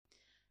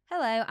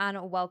Hello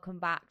and welcome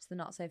back to the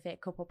Not So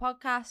Fit Couple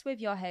podcast with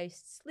your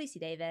hosts Lucy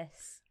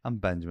Davis and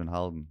Benjamin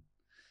Halden.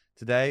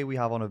 Today we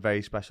have on a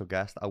very special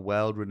guest, a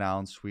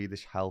world-renowned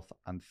Swedish health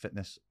and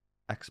fitness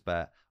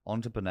expert,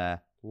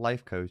 entrepreneur,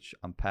 life coach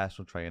and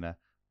personal trainer,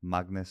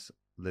 Magnus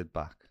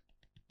Lygdbäck,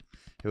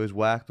 who has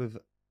worked with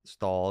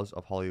stars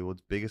of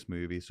Hollywood's biggest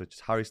movies such as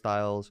Harry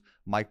Styles,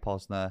 Mike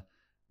Posner,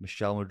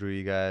 Michelle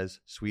Rodriguez,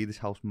 Swedish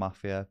House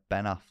Mafia,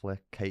 Ben Affleck,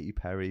 Katy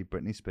Perry,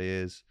 Britney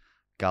Spears,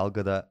 Gal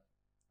Gadot.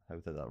 I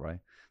hope I did that right.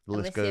 The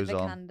list goes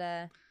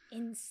Vikander.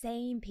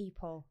 Insane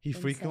people. He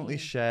frequently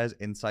shares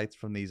insights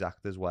from these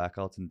actors'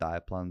 workouts and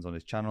diet plans on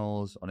his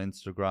channels, on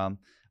Instagram,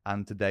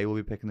 and today we'll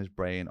be picking his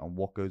brain on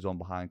what goes on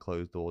behind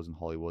closed doors in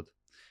Hollywood.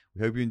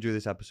 We hope you enjoy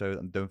this episode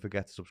and don't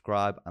forget to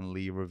subscribe and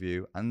leave a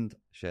review and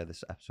share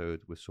this episode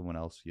with someone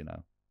else you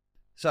know.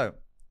 So,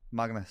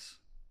 Magnus,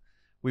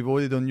 we've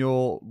already done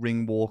your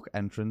ring walk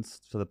entrance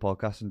for the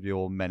podcast and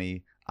your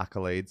many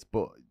accolades,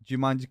 but do you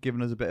mind just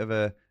giving us a bit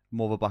of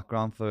more of a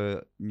background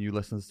for new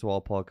listeners to our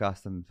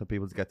podcast and for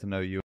people to get to know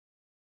you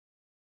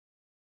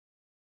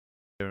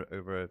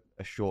over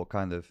a short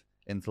kind of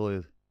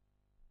interlude?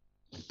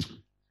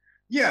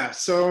 Yeah,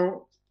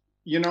 so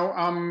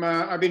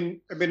I've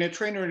been a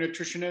trainer and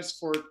nutritionist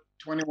for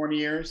 21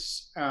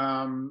 years.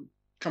 Come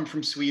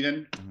from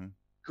Sweden,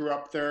 grew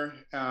up there,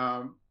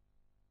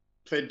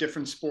 played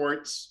different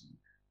sports,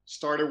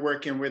 started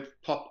working with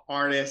pop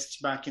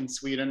artists back in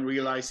Sweden,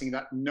 realizing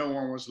that no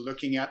one was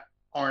looking at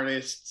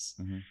artists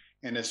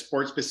in a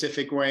sport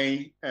specific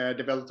way.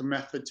 Developed a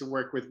method to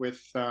work with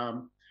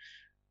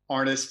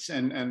artists,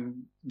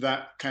 and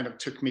that kind of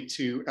took me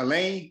to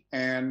LA,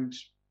 and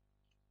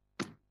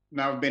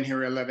now I've been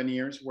here 11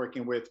 years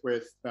working with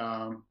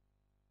ton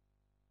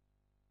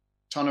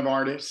of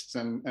artists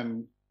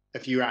and a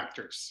few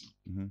actors.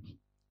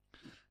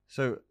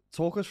 So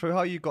talk us through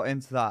how you got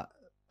into that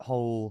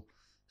whole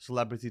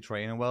celebrity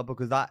training world,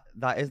 because that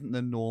isn't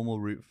the normal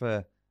route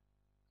for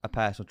a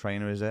personal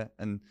trainer, is it?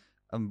 And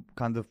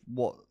kind of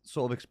what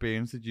sort of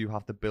experience did you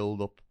have to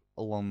build up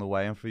along the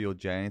way and through your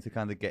journey to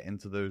kind of get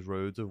into those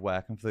roads of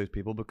working for those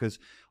people? Because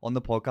on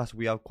the podcast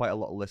we have quite a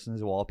lot of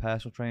listeners who are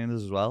personal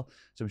trainers as well,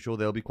 so I'm sure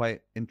they'll be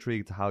quite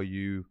intrigued to how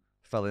you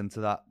fell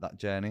into that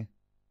journey.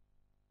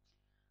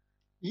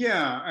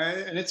 Yeah,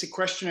 and it's a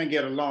question I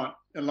get a lot.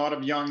 A lot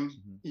of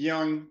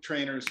young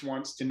trainers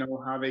wants to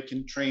know how they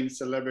can train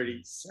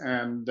celebrities,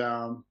 and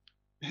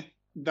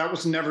that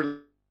was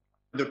never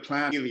the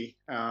plan, really.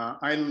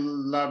 I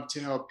love to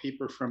help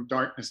people from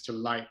darkness to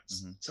light.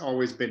 It's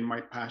always been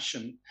my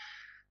passion.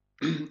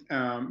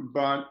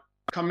 But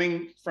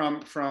coming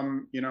from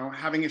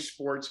having a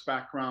sports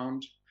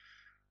background,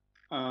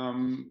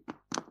 I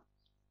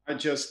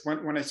just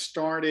when I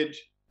started,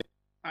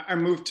 I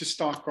moved to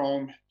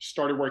Stockholm,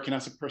 started working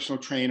as a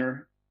personal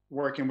trainer,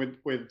 working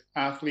with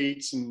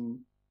athletes and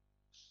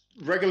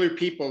regular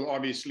people,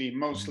 obviously,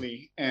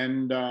 mostly.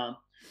 And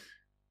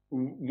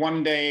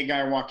one day a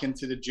guy walked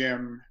into the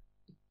gym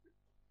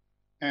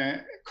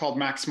called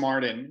Max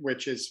Martin,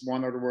 which is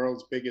one of the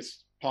world's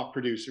biggest pop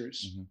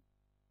producers.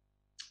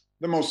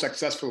 The most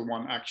successful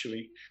one,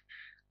 actually,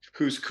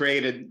 who's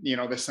created,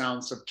 the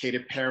sounds of Katy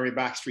Perry,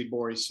 Backstreet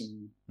Boys,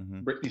 and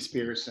Britney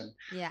Spears.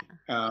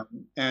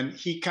 And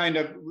he kind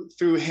of,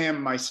 through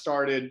him, I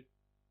started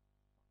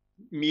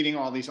meeting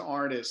all these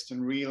artists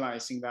and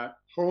realizing that,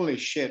 holy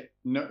shit,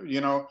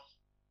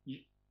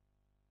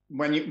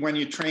 when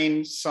you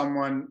train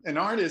someone, an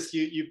artist,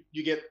 you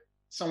get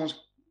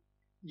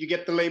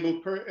the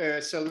label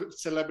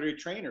celebrity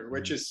trainer,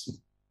 which is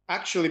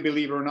actually,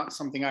 believe it or not,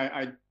 something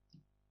I'm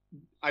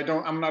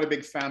not a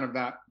big fan of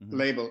that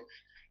label.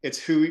 It's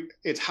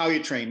how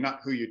you train, not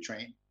who you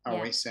train, I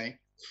always say.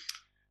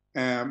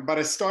 But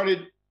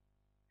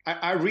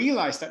I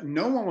realized that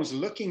no one was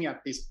looking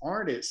at these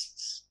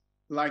artists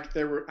like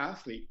they were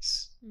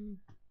athletes.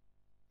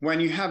 When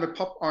you have a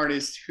pop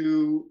artist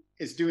who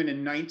is doing a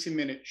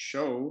 90-minute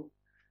show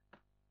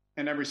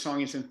and every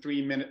song is in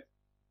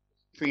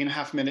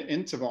 3.5 minute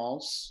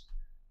intervals,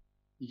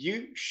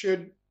 you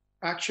should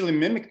actually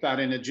mimic that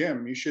in a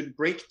gym. You should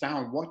break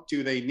down, what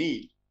do they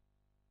need?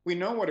 We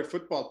know what a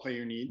football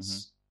player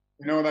needs.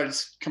 We know that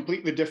it's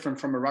completely different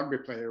from a rugby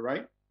player,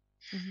 right?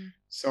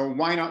 So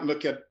why not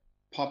look at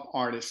pop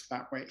artists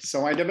that way?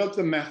 So I developed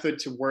a method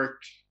to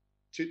work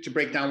to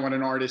break down what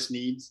an artist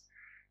needs.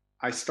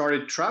 I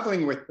started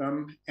traveling with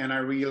them, and I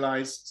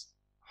realized,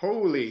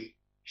 holy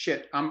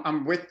shit,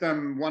 I'm with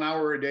them 1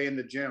 hour a day in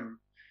the gym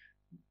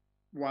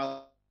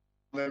while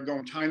they're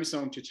going time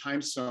zone to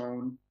time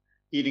zone,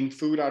 eating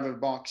food out of the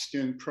box,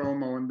 doing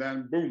promo, and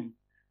then boom,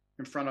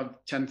 in front of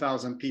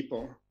 10,000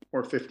 people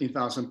or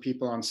 15,000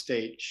 people on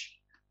stage.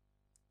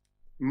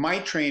 My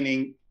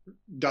training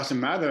doesn't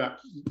matter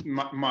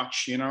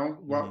much,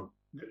 Well,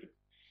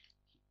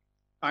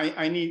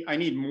 I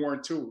need more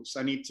tools.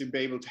 I need to be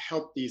able to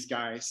help these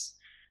guys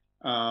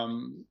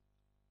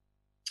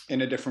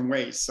in a different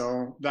way.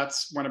 So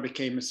that's when I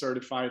became a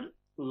certified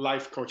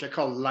life coach. I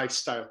call it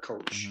lifestyle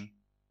coach.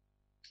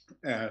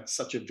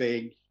 Such a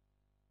vague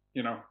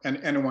and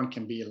anyone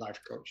can be a life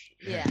coach.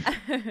 Yeah.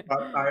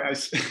 But I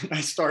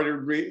started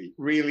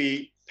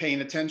really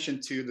paying attention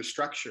to the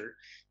structure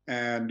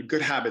and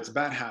good habits,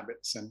 bad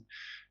habits. And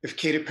if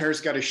Katy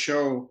Perry's got a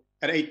show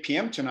at 8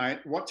 p.m. tonight,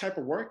 what type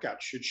of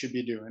workout should she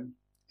be doing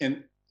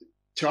and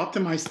to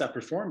optimize that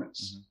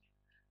performance?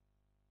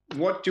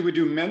 What do we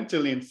do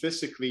mentally and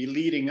physically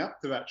leading up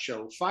to that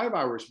show? 5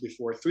 hours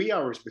before, 3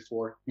 hours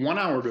before, 1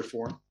 hour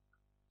before.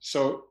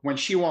 So when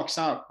she walks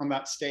out on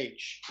that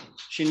stage,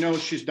 she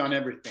knows she's done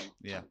everything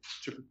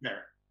to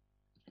prepare.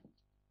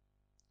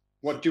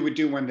 What do we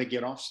do when they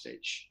get off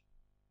stage?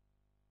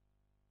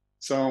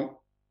 So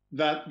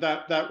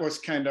that was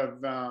kind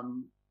of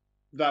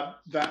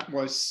that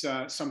was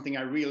something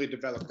I really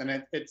developed,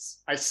 and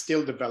I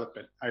still develop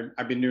it.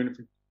 I've been doing it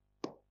for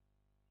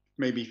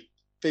maybe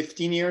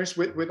 15 years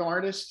with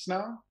artists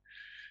now,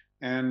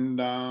 and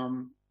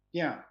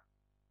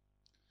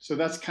so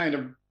that's kind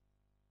of,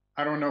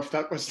 I don't know if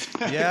that was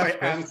if I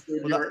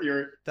answered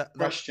your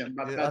question,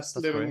 but that's a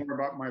little more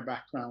about my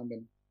background.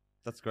 And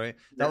that's great.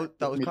 That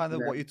was kind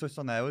of what you touched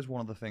on there, was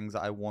one of the things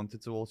that I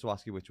wanted to also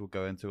ask you, which we'll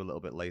go into a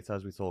little bit later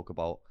as we talk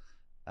about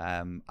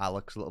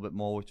Alex a little bit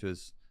more, which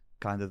was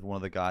kind of one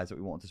of the guys that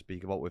we wanted to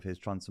speak about with his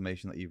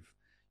transformation that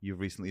you've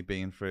recently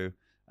been through.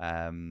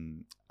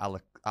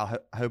 Alex, I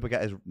hope I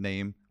get his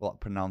name,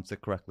 pronounce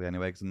it correctly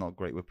anyway, because I'm not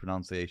great with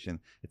pronunciation.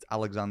 It's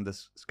Alexander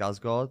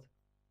Skarsgård.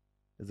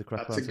 Is the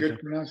correct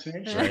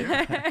pronunciation? That's a good pronunciation.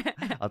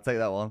 Right. I'll take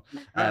that one.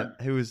 I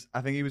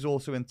think he was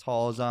also in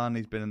Tarzan.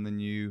 He's been in the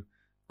new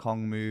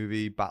Kong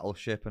movie,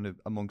 Battleship, and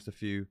amongst a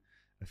few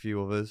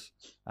others.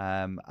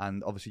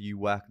 And obviously you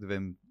worked with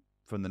him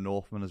from The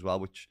Northman as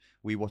well, which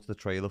we watched the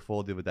trailer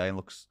for the other day and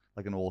looks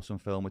like an awesome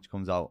film, which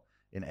comes out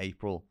in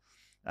April.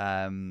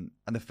 And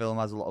the film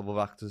has a lot of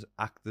other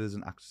actors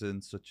and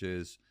actresses such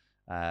as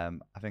I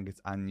think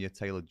it's Anya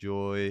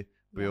Taylor-Joy,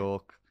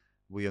 Bjork,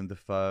 William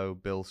Dafoe,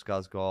 Bill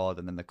Skarsgård,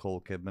 and then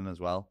Nicole Kidman as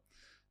well.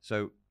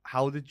 So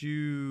how did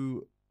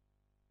you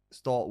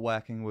start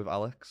working with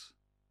Alex?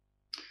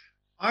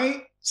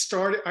 I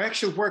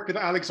actually worked with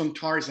Alex on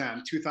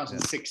Tarzan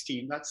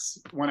 2016. That's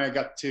when I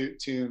got to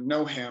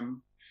know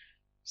him.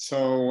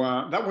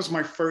 So that was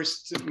my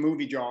first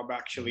movie job,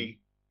 actually.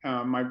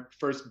 My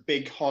first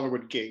big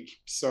Hollywood gig.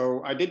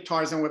 So I did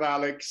Tarzan with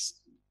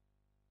Alex,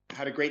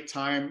 had a great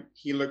time.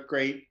 He looked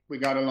great. We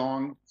got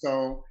along.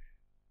 So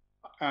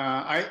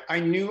I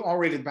knew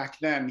already back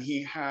then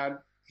he had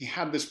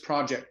this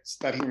project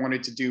that he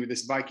wanted to do,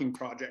 this Viking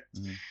project.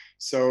 Mm-hmm.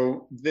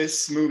 So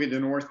this movie, The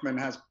Northman,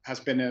 has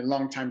been a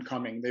long time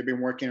coming. They've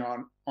been working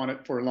on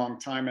it for a long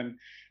time. And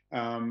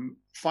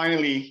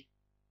finally,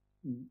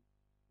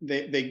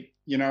 they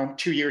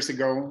 2 years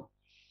ago,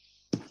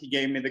 he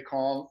gave me the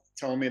call,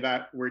 told me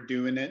that we're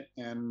doing it,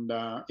 and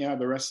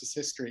the rest is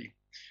history.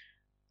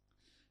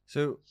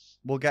 So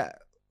we'll get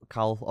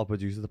Cal, our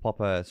producer, to pop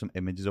some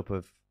images up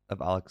of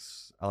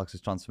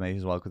Alex's transformation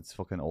as well, because it's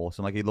fucking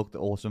awesome. Like, he looked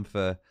awesome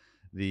for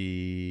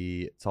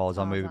the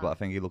Tarzan movie, but I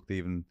think he looked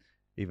even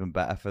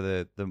better for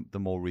the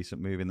more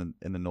recent movie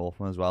in the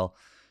Northman as well.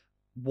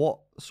 What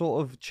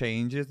sort of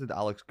changes did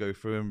Alex go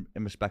through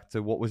in respect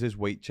to, what was his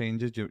weight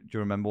changes? Do you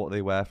remember what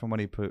they were from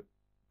when he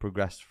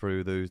progressed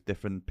through those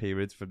different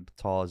periods from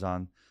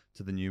Tarzan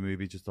to the new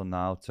movie just on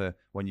now to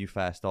when you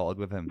first started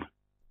with him?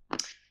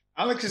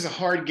 Alex is a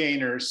hard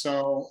gainer,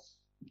 so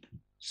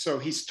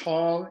he's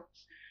tall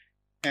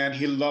and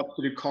he loved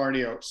to do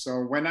cardio. So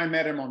when I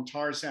met him on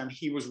Tarzan,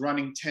 he was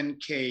running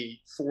 10K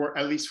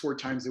at least 4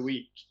 times a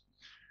week.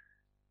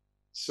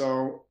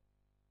 So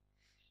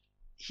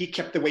he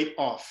kept the weight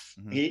off.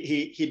 Mm-hmm.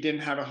 He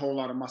didn't have a whole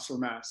lot of muscle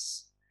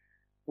mass,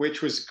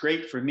 which was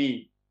great for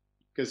me,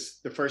 because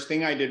the first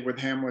thing I did with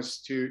him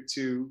was to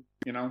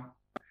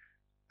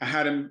I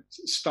had him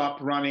stop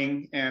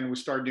running, and we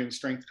started doing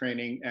strength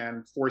training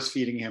and force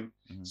feeding him.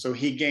 Mm-hmm. So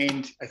he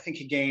gained,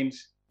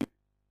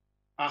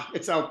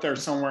 it's out there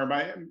somewhere,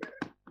 but I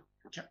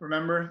can't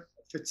remember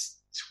if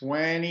it's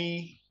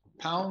 20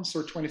 pounds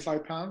or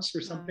 25 pounds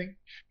or something.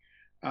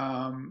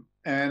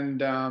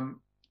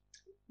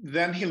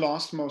 Then he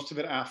lost most of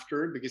it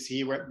after, because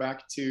he went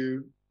back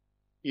to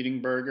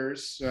eating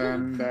burgers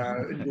and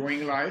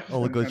enjoying life.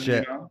 All the good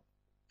shit.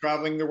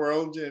 Traveling the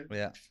world,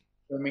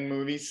 filming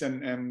movies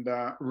and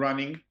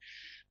running.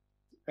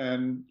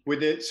 And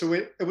with it, so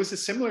it was a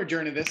similar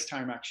journey this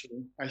time,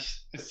 actually. I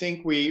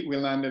think we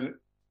landed,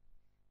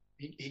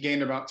 he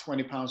gained about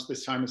 20 pounds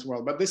this time as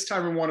well. But this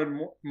time we wanted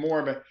more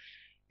of a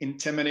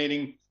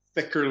intimidating,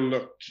 thicker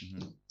look.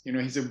 Mm-hmm.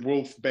 He's a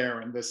wolf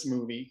bear in this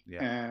movie.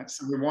 Yeah.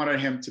 So we wanted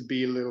him to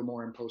be a little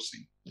more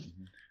imposing.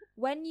 Mm-hmm.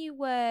 When you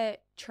were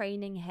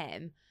training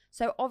him,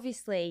 so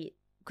obviously,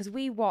 because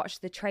we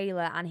watched the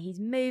trailer and he's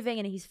moving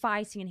and he's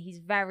fighting and he's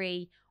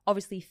very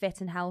obviously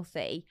fit and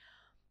healthy.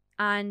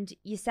 And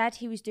you said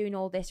he was doing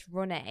all this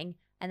running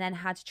and then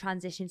had to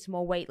transition to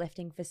more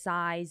weightlifting for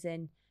size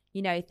and,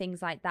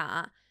 things like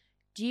that.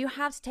 Do you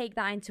have to take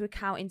that into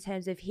account in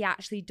terms of he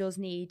actually does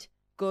need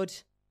good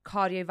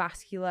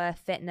cardiovascular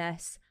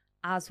fitness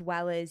as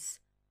well as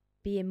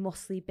being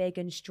muscly, big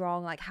and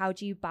strong? Like, how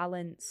do you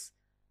balance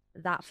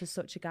that for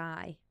such a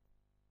guy?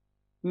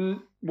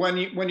 When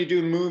you do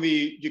a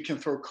movie, you can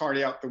throw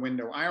cardio out the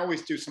window. I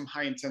always do some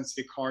high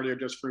intensity cardio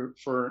just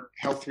for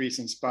health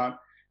reasons, but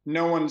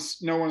no one's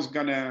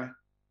gonna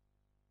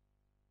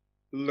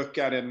look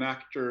at an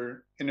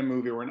actor in a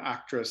movie or an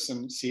actress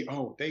and see,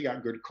 oh, they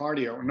got good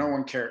cardio. No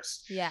one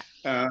cares. Yeah.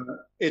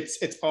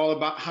 It's all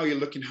about how you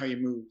look and how you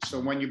move. So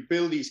when you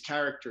build these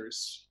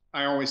characters,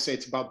 I always say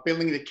it's about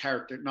building the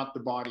character, not the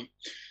body.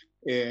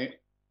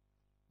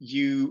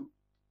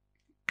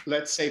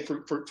 Let's say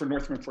for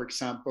Northman, for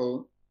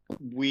example,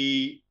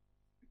 we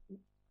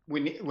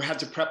had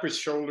to prep his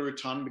shoulder a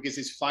ton because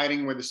he's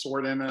fighting with a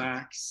sword and an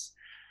axe.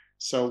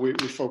 So we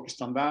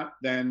focused on that.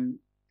 Then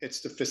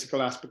it's the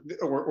physical aspect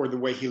or the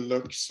way he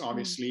looks,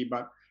 obviously,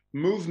 but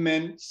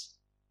movements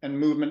and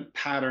movement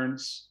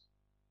patterns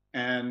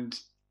and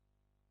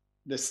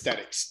the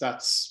aesthetics,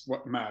 that's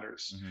what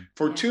matters.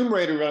 For Tomb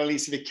Raider,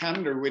 Alicia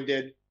Vikander, we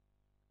did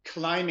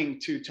climbing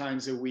 2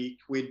 times a week.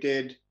 We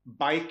did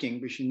biking,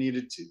 because you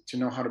needed to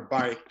know how to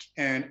bike,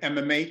 and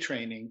MMA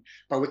training,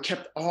 but we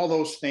kept all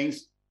those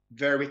things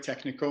very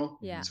technical,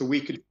 so we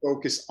could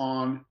focus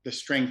on the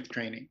strength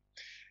training.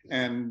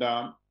 And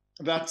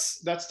that's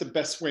the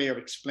best way of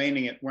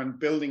explaining it. When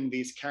building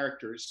these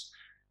characters,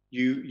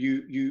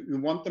 you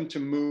want them to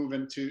move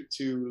and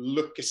to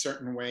look a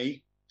certain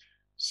way,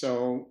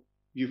 so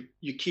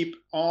you keep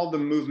all the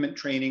movement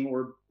training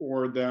or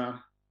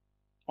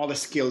all the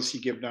skills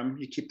you give them,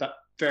 you keep that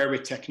very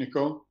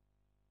technical.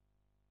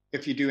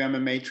 If you do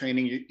MMA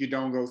training, you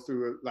don't go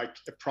through like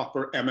a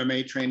proper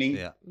MMA training.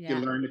 You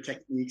learn the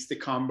techniques, the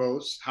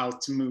combos, how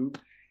to move,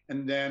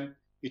 and then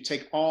you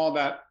take all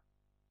that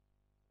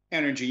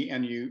energy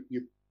and you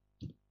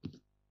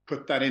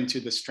put that into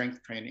the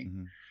strength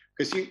training.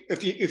 Because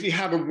if you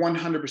have a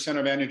 100%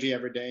 of energy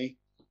every day,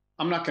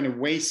 I'm not going to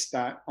waste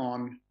that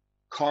on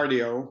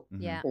cardio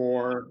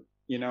or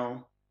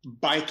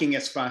biking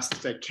as fast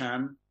as I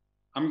can.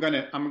 I'm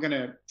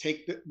gonna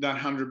take that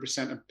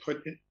 100% and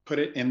put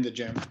it in the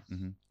gym.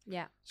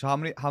 So how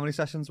many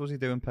sessions was he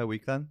doing per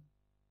week then?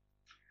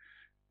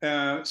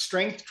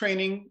 Strength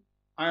training,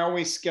 I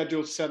always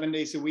schedule 7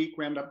 days a week.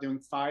 We end up doing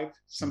 5,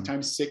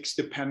 sometimes 6,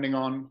 depending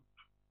on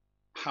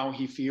how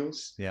he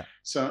feels.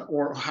 So,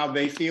 or how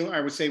they feel. I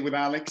would say with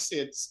Alex,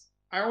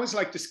 I always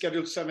like to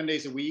schedule 7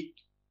 days a week,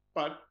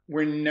 but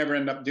we never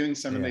end up doing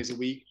 7 days a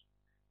week.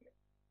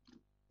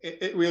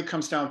 It really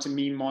comes down to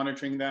me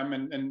monitoring them,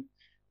 and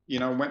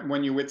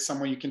when you're with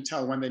someone, you can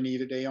tell when they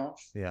need a day off.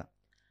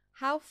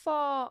 How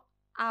far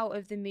out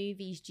of the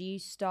movies do you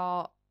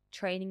start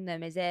training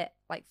them? Is it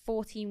like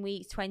 14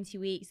 weeks, 20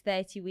 weeks,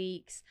 30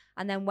 weeks?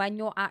 And then when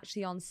you're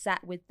actually on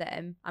set with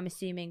them, I'm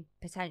assuming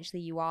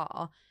potentially you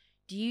are,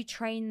 do you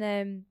train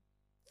them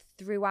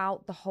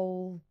throughout the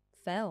whole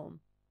film?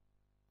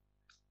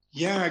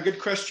 Yeah, good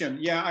question.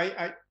 Yeah,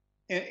 I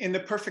in the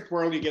perfect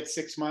world, you get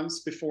 6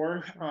 months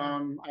before.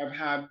 I've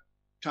had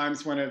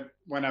times when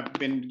I've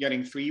been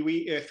getting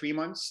 3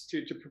 months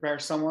to prepare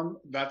someone.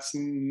 That's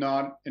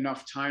not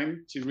enough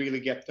time to really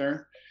get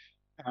there.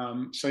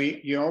 So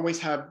you always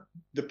have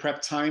the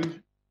prep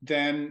time.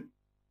 Then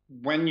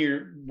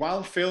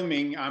while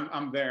filming,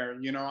 I'm there.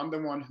 I'm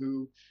the one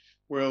who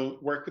will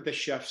work with the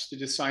chefs to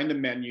design the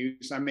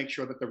menus. I make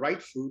sure that the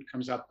right food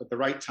comes up at the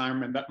right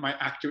time and that my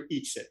actor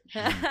eats it.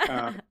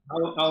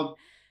 I'll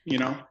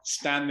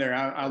stand there.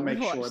 I'll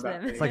make sure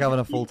that it's like having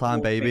a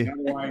full-time baby.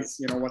 Otherwise,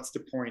 what's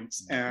the point?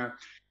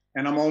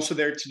 And I'm also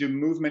there to do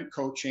movement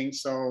coaching.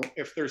 So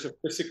if there's a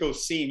physical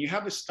scene, you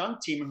have a stunt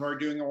team who are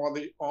doing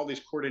all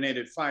these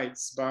coordinated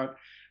fights, but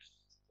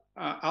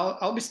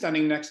I'll be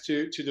standing next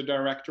to the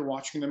director,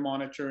 watching the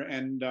monitor,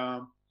 and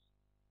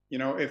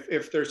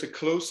if there's a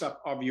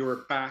close-up of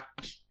your back,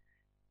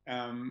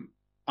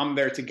 I'm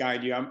there to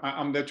guide you.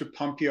 I'm there to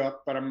pump you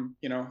up, but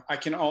I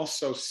can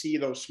also see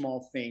those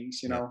small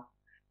things.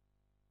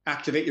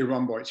 Activate your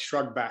rhomboids,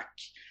 shrug back.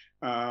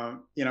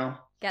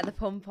 Get the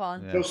pump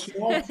on. Those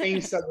small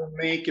things that will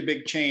make a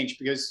big change,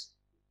 because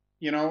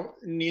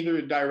neither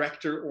a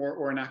director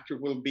or an actor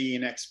will be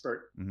an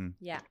expert. When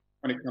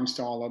it comes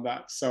to all of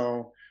that.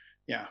 So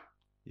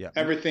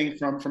everything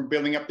from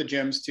building up the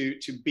gyms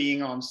to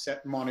being on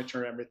set,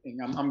 monitor everything.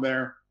 I'm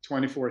there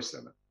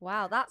 24/7.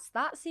 Wow,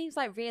 that seems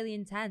like really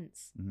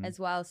intense as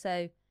well.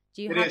 So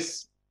do you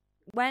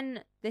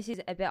when this is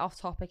a bit off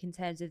topic in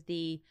terms of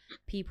the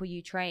people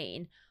you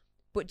train,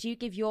 but do you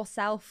give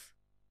yourself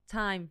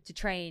time to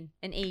train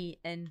and eat,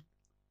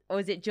 or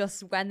is it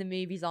just when the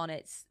movie's on,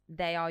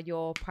 they are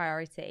your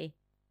priority?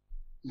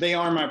 They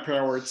are my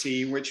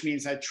priority, which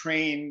means I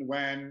train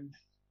when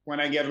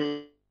I get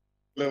a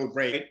little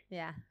break.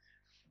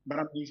 But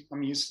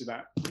I'm used to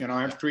that.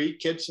 I have 3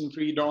 kids and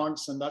 3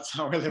 dogs, and that's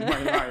how I live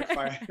my life.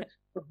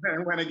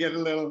 When I get a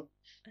little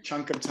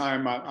chunk of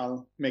time,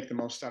 I'll make the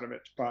most out of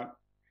it. But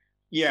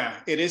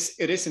yeah, it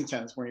is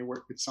intense when you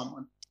work with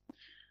someone.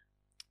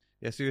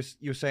 Yeah, so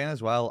you were saying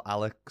as well,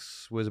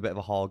 Alex was a bit of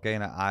a hard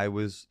gainer. I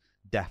was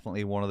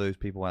definitely one of those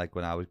people, like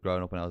when I was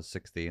growing up, when I was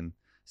 16,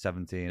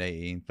 17,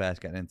 18,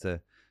 first getting into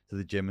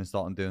the gym and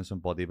starting doing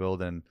some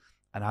bodybuilding.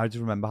 And I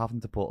just remember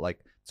having to put like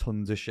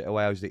tons of shit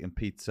away. I was eating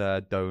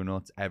pizza,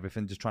 donuts,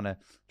 everything, just trying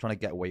to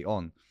get weight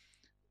on.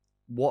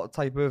 What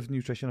type of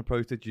nutrition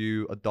approach did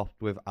you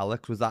adopt with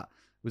Alex? Was that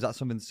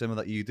something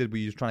similar that you did? Were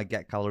you just trying to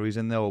get calories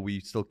in there, or were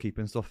you still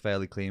keeping stuff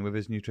fairly clean with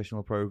his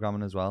nutritional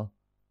programming as well?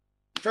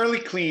 Fairly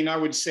clean, I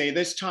would say.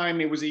 This time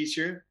it was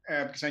easier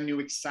because I knew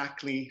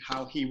exactly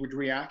how he would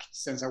react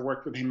since I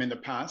worked with him in the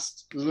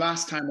past.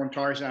 Last time on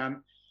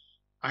Tarzan,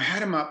 I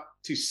had him up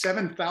to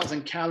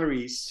 7,000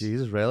 calories.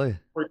 Jesus, really?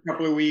 For a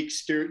couple of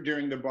weeks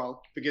during the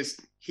bulk, because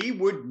he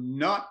would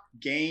not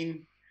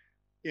gain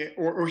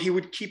or he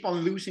would keep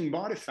on losing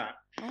body fat.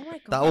 Oh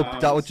my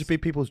God. That would just be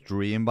people's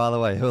dream, by the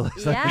way. Yeah,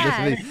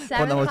 7,000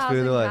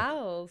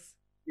 calories.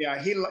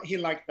 Yeah, he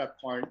liked that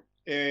part.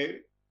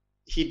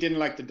 He didn't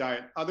like the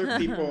diet. Other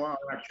people are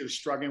actually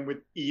struggling with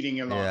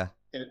eating a lot.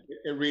 Yeah.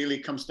 It really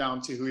comes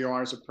down to who you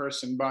are as a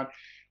person. But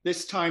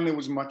this time it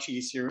was much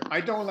easier. I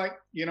don't like,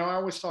 I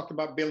always talk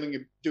about doing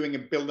a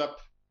build-up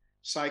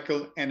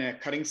cycle and a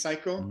cutting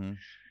cycle.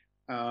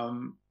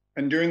 Mm-hmm.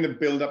 And during the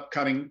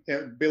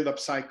build-up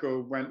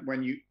cycle,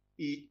 when you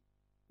eat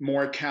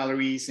more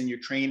calories and you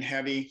train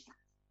heavy,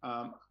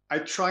 I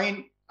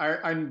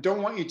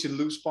don't want you to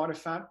lose body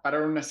fat, but I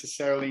don't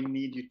necessarily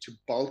need you to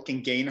bulk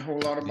and gain a whole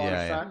lot of body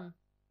fat. Yeah.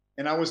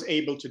 And I was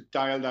able to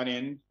dial that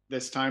in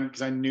this time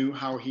because I knew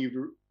how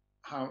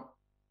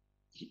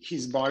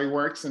his body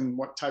works and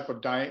what type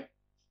of diet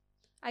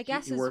I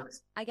guess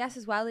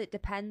as well, it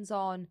depends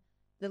on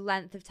the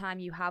length of time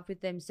you have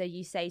with them. So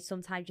you say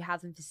sometimes you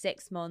have them for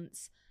 6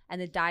 months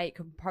and the diet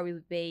can probably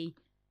be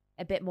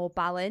a bit more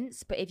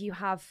balanced. But if you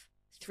have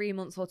 3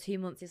 months or 2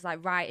 months, it's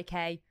like, right,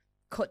 okay,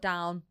 cut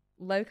down,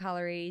 low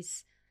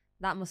calories.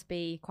 That must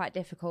be quite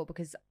difficult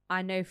because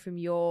I know from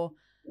your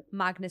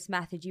Magnus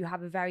method, you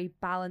have a very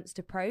balanced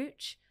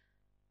approach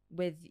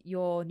with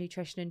your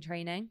nutrition and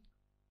training.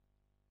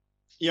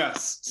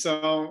 Yes.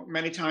 So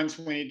many times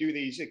when you do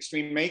these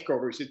extreme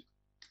makeovers, you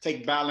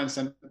take balance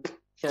and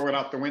throw it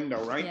out the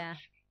window, right? Yeah.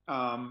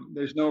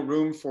 There's no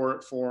room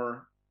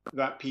for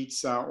that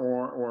pizza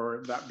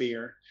or that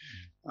beer.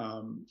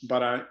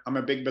 But I'm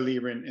a big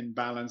believer in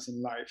balance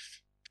in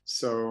life.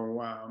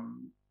 So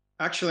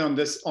actually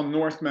on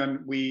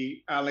Northman,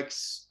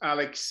 Alex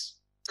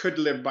could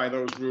live by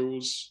those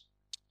rules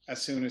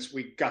as soon as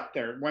we got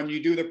there. When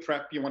you do the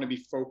prep, you want to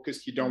be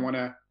focused. You don't want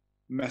to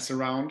mess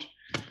around.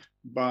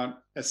 But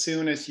as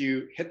soon as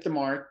you hit the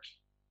mark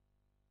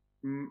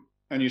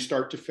and you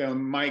start to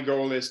film, my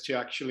goal is to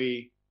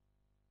actually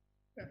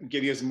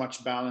give you as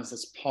much balance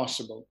as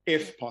possible,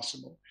 if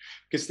possible,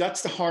 because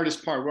that's the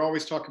hardest part. We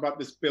always talk about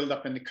this build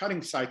up in the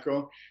cutting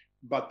cycle,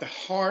 but the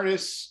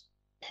hardest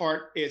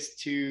part is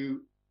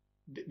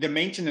the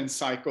maintenance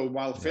cycle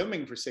while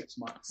filming for 6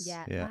 months.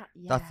 Yeah.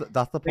 That's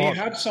the part. You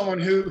have someone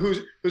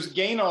who's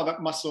gained all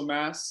that muscle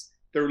mass,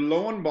 they're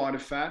low on body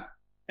fat,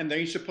 and then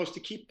you're supposed to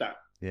keep that.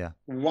 Yeah.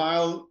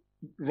 While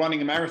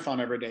running a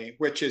marathon every day,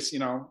 which is,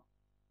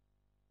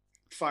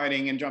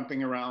 fighting and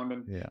jumping around,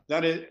 and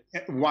that is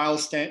while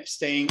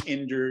staying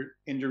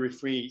injury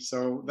free.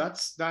 So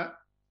that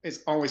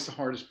is always the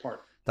hardest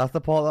part. That's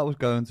the part that I was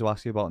going to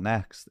ask you about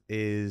next.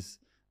 Is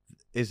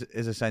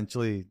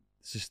essentially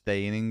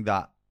sustaining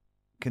that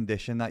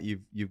condition that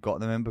you've got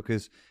them in,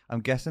 because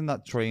I'm guessing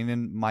that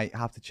training might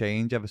have to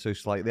change ever so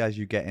slightly as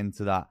you get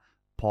into that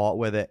part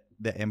where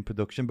they're in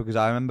production. Because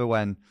I remember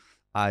when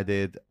I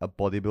did a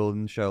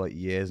bodybuilding show like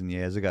years and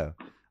years ago,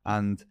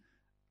 and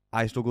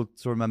I struggled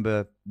to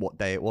remember what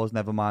day it was,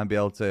 never mind be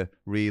able to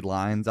read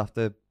lines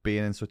after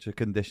being in such a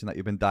condition that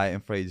you've been dieting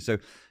for ages. So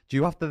do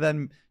you have to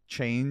then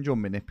change or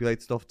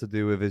manipulate stuff to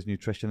do with his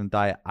nutrition and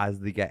diet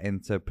as they get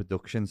into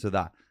production so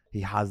that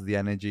he has the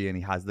energy and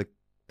he has the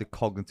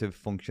cognitive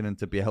functioning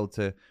to be able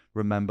to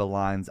remember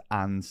lines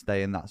and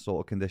stay in that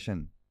sort of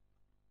condition?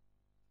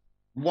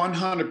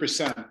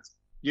 100%.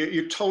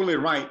 You're totally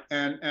right.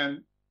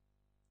 And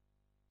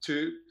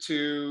to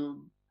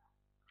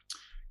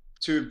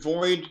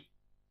avoid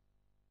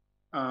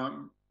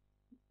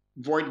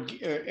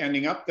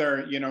ending up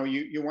there,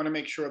 you want to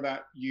make sure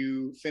that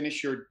you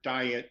finish your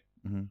diet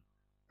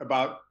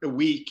about a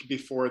week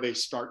before they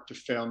start to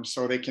film,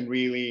 so they can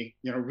really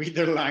read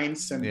their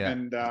lines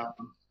and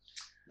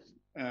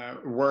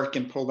work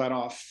and pull that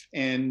off.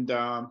 And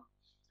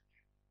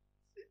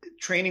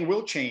training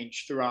will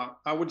change throughout.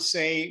 I would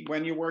say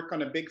when you work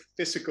on a big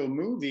physical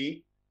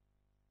movie,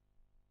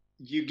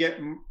 you get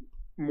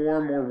more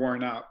and more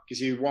worn out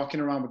because you're walking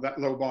around with that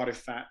low body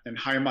fat and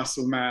high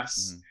muscle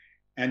mass,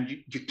 and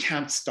you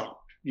can't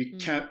stop. You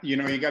can't, you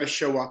got to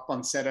show up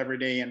on set every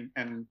day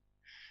and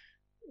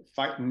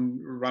fight and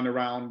run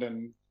around.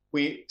 And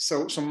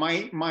so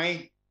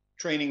my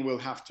training will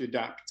have to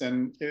adapt,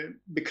 and it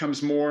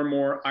becomes more and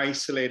more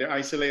isolated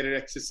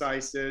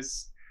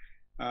exercises.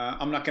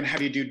 I'm not going to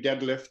have you do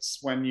deadlifts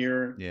when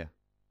you're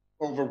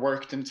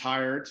overworked and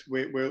tired.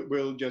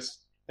 We'll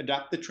just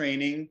adapt the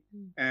training.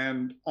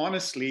 And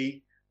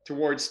honestly,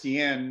 towards the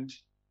end,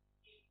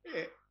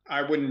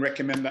 I wouldn't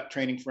recommend that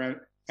training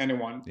for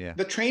anyone.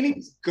 The training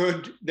is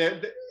good.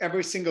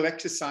 Every single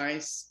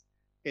exercise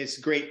is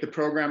great. The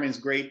program is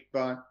great,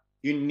 but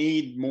you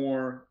need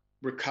more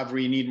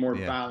recovery, you need more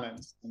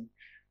balance. And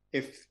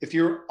if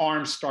your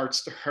arm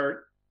starts to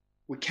hurt,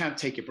 we can't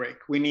take a break.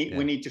 We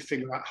need to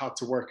figure out how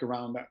to work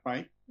around that,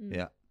 right?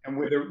 Yeah. And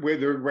with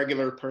a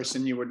regular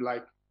person, you would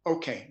like,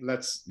 okay,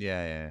 let's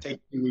take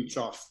 2 weeks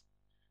off.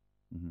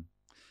 Mm-hmm.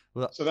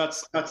 Well, so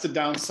that's the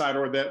downside,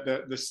 or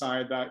the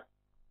side that,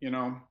 you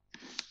know,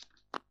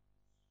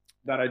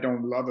 that I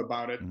don't love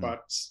about it,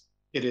 but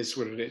it is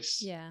what it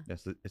is. Yeah.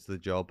 It's the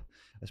job.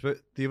 I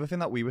suppose the other thing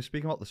that we were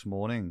speaking about this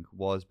morning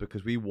was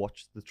because we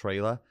watched the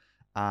trailer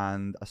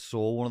and I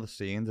saw one of the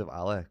scenes of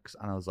Alex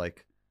and I was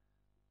like,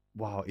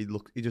 wow,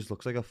 he just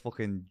looks like a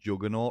fucking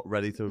juggernaut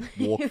ready to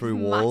walk through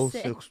walls.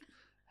 It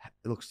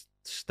looks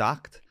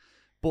stacked.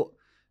 But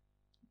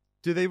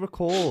do they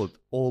record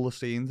all the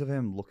scenes of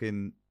him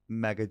looking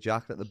mega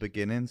jacked at the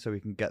beginning so we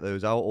can get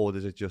those out, or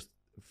does it just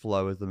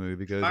flow as the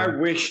movie goes on? I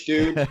wish,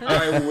 dude.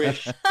 I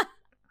wish.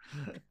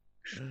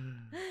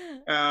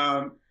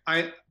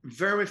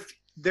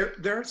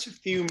 There's a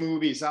few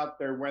movies out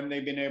there when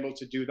they've been able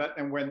to do that,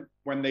 and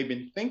when they've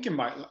been thinking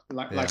about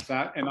like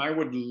that, and I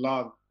would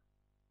love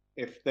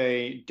if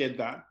they did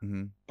that.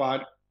 Mm-hmm.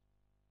 But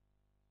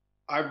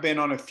I've been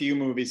on a few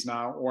movies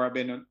now, or I've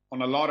been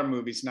on a lot of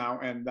movies now,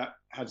 and that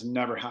has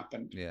never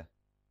happened. Yeah.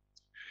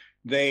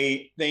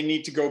 They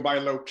need to go by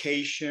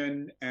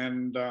location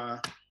and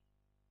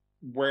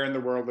where in the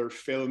world they're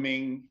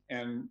filming,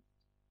 and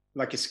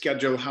like a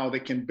schedule how they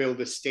can build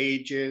the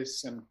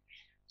stages. And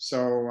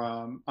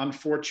so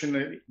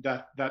unfortunately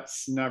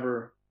that's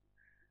never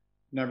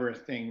a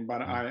thing,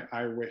 but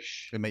I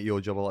wish it'd make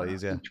your job a lot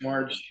easier. In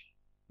charge,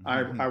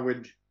 I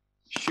would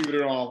shoot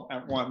it all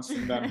at once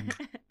and then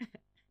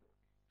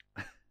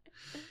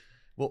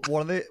Well,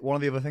 one of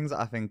the other things that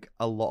I think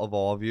a lot of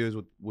our viewers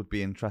would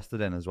be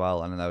interested in as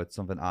well, and I know it's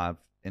something I've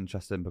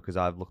interested in because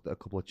I've looked at a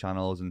couple of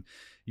channels, and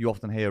you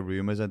often hear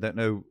rumors. I don't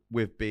know,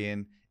 with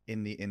being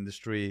in the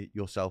industry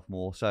yourself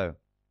more so,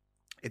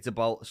 it's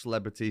about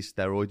celebrity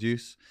steroid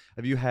use.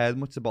 Have you heard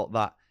much about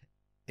that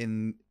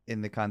in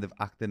the kind of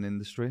acting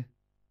industry?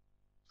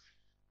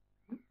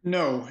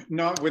 No,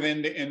 not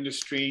within the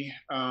industry.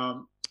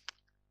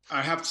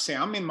 I have to say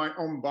I'm in my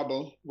own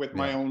bubble with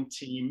my own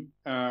team,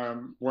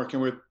 working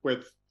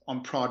with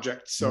on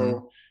projects.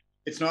 So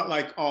it's not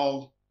like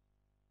all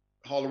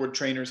Hollywood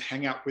trainers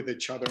hang out with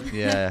each other.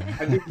 Yeah,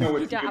 I do know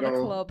you don't have a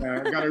club.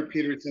 Gunnar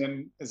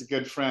Peterson is a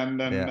good friend,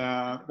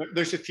 and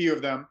there's a few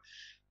of them.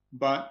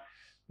 But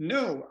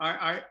no,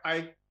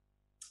 I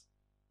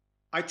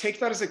take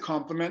that as a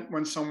compliment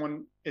when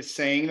someone is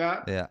saying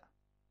that. Yeah,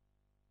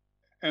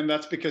 and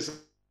that's because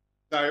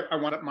I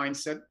want that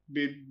mindset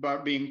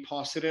about being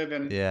positive,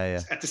 and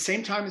at the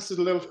same time, it's a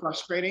little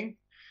frustrating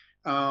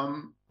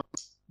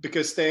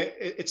because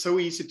it's so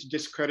easy to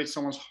discredit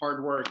someone's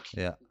hard work.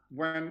 Yeah.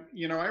 When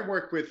I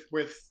work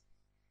with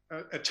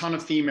a ton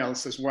of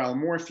females as well,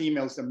 more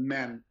females than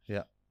men.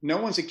 Yeah. No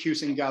one's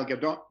accusing Gal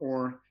Gadot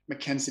or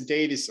Mackenzie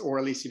Davis or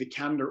Alicia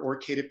Vikander or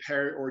Katy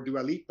Perry or Dua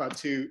Lipa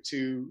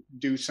to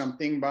do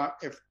something, but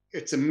if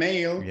it's a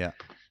male,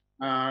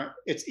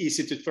 it's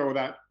easy to throw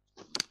that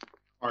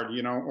hard,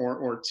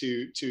 or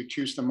to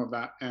accuse them of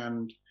that.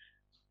 And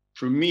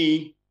for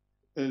me,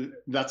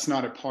 that's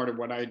not a part of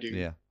what I do.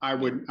 Yeah. I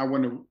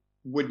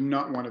would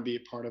not want to be a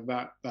part of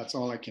that. That's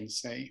all I can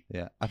say.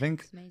 Yeah, I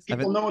think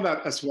people know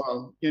that as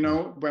well.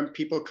 When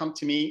people come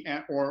to me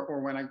or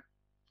when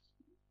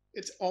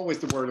it's always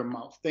the word of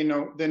mouth. They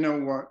know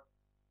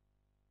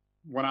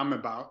what I'm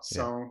about.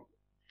 So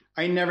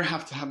I never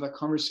have to have that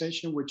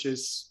conversation, which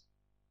is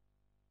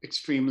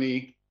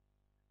extremely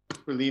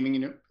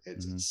relieving.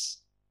 It's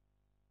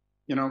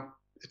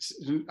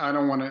I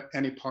don't want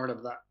any part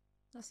of that.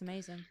 That's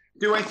amazing.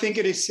 Do I think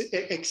it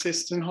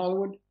exists in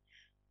Hollywood?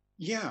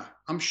 Yeah,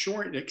 I'm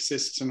sure it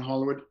exists in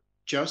Hollywood,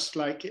 just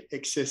like it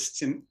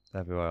exists in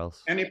everywhere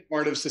else, any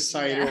part of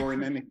society or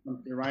in any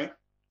country, right?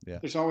 Yeah.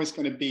 There's always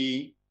going to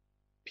be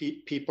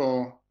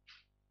people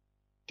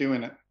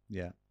doing it.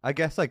 Yeah. I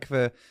guess like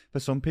for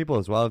some people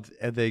as well,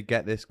 if they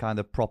get this kind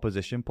of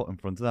proposition put in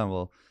front of them,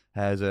 well,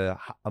 here's a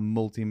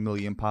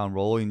multi-million-pound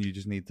role and you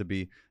just need to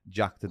be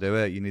jacked to do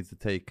it. You need to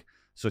take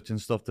such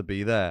and stuff to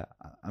be there.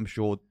 I'm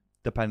sure,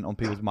 depending on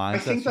people's mindsets. I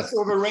think that's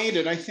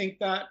overrated. I think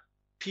that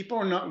people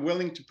are not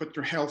willing to put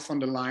their health on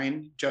the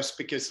line just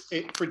because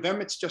for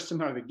them it's just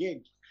another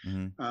gig.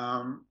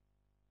 Mm-hmm.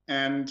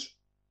 And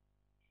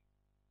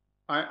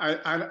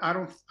I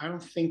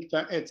don't think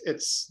that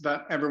it's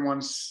that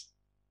everyone's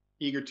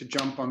eager to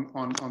jump on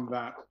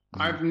that.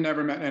 Mm-hmm. I've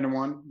never met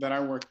anyone that I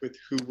worked with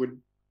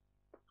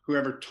who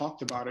ever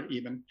talked about it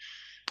even.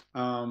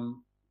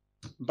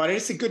 But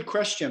it's a good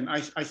question.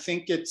 I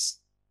think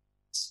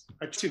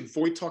I should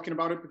avoid talking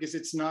about it because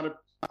it's not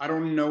I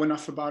don't know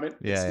enough about it.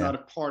 It's not a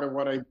part of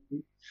what I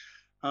do.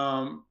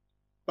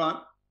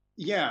 But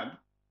yeah,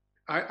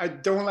 I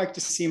don't like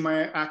to see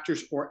my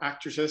actors or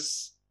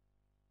actresses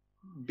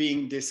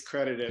being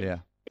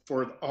discredited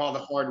for all the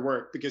hard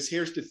work. Because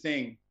here's the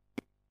thing.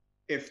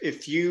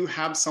 If you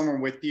have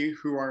someone with you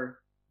who are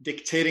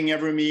dictating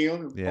every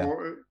meal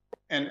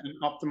and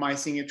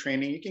optimizing your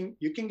training,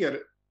 you can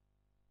get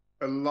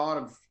a lot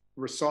of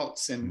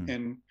results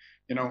in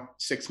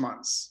 6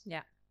 months.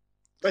 Yeah.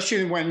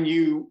 Especially when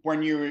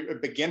you're a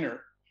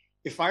beginner.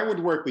 If I would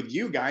work with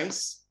you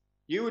guys,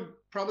 you would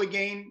probably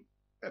gain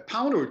a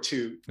pound or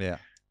two. Yeah.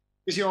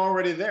 Because you're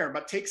already there.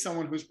 But take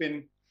someone who's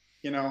been,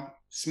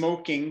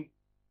 smoking,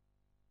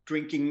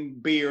 drinking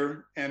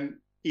beer, and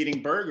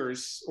eating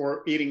burgers,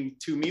 or eating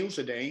 2 meals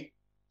a day,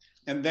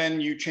 and then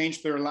you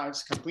change their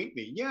lives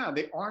completely. Yeah,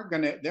 they are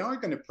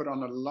gonna put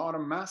on a lot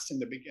of mass in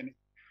the beginning.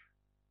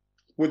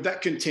 Would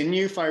that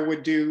continue if I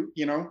would do,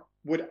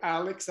 would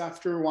Alex,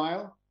 after a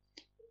while,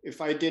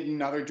 if I did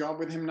another job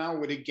with him now,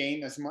 would he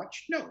gain as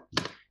much? No.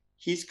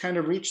 He's kind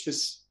of reached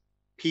this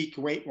peak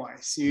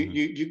weight-wise.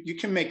 You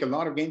can make a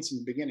lot of gains in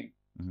the beginning.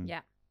 Mm-hmm.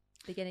 Yeah.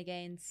 Beginner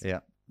gains. Yeah.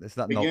 It's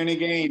that beginner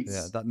gains.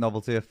 Yeah, that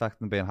novelty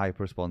effect and being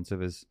hyper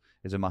responsive is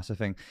a massive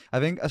thing.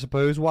 I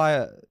suppose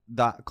why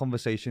that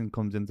conversation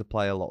comes into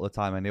play a lot of the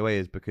time anyway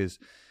is because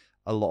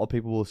a lot of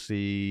people will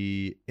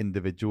see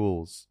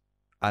individuals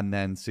and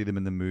then see them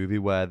in the movie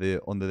where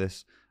they're under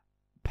this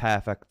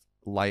perfect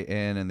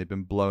lighting and they've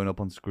been blown up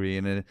on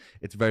screen, and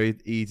it's very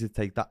easy to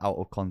take that out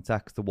of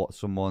context to what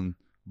someone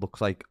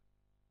looks like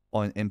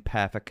in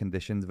perfect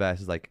conditions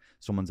versus like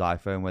someone's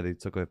iPhone where they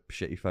took a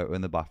shitty photo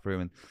in the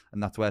bathroom,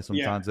 and that's where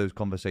sometimes those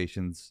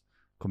conversations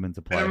come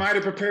into play. And I might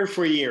have prepared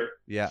for a year.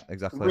 Yeah,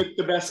 exactly. With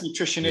the best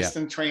nutritionists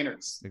and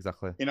trainers.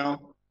 Exactly.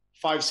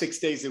 5-6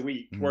 days a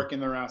week, working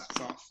their asses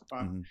off.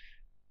 But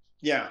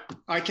yeah,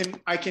 I can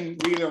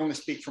really only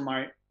speak for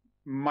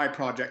my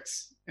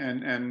projects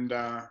and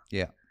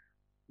yeah.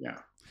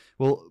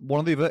 Well, one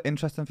of the other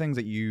interesting things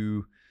that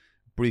you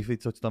briefly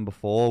touched on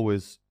before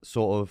was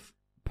sort of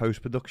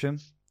post-production.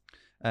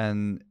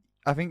 And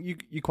I think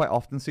you quite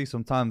often see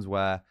sometimes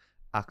where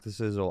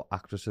actresses or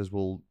actresses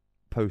will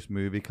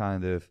post-movie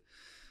kind of,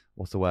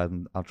 what's the word?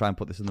 And I'll try and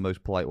put this in the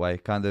most polite way,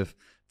 kind of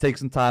take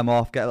some time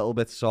off, get a little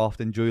bit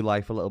soft, enjoy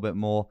life a little bit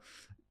more.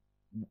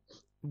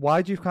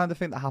 Why do you kind of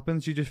think that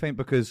happens? Do you just think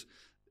because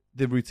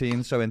the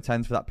routine's so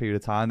intense for that period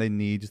of time, they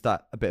need just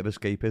that a bit of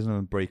escapism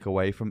and break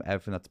away from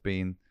everything that's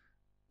been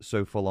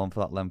so full on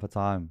for that length of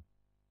time?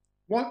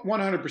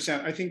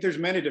 100%. I think there's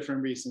many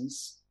different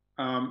reasons.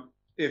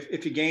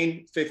 If you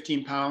gain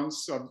 15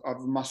 pounds of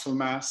muscle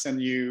mass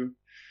and you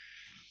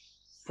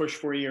push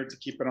for a year to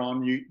keep it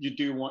on, you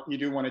do want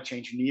to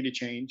change. You need to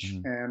change.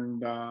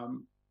 And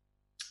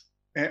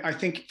I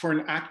think for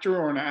an actor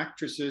or an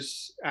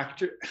actresses,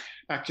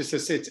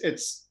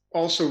 it's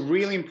also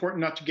really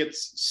important not to get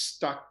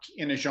stuck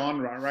in a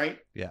genre, right?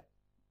 Yeah.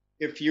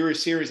 If you're a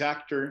serious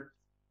actor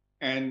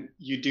and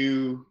you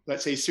do,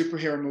 let's say,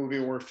 superhero movie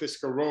or a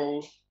physical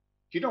role,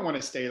 you don't want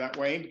to stay that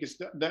way, because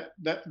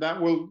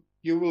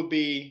you will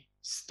be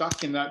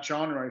stuck in that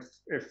genre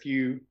if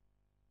you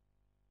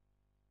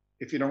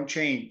don't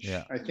change.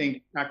 Yeah. I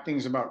think acting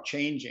is about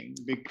changing,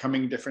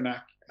 becoming different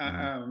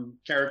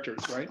characters,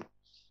 right?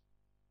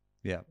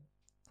 Yeah,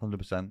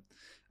 100%.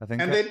 I think,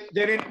 and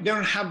they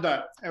don't have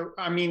that.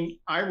 I mean,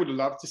 I would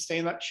love to stay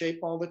in that shape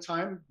all the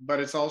time, but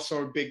it's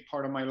also a big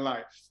part of my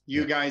life.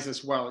 You guys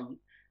as well.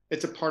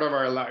 It's a part of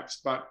our lives.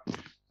 But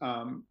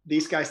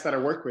these guys that I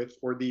work with,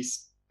 or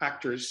these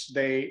actors,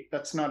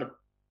 that's not a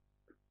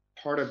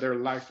part of their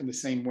life in the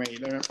same way.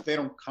 They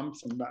don't come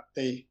from that.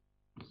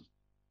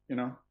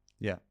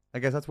 Yeah, I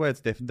guess that's where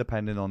it's different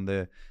depending on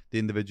the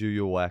individual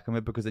you're working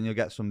with, because then you'll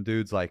get some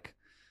dudes like,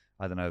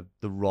 I don't know,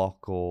 The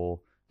Rock or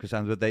Chris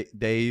Hemsworth.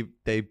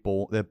 They're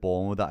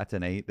born with that. It's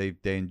innate.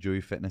 They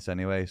enjoy fitness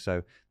anyway.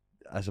 So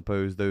I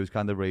suppose those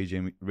kind of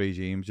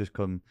regimes just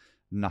come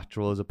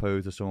natural, as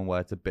opposed to someone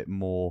where it's a bit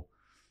more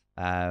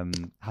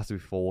has to be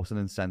forced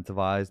and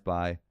incentivized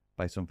by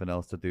something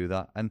else to do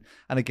that. And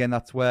again,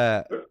 that's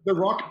where The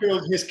Rock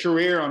built his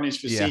career on his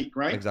physique,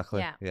 right?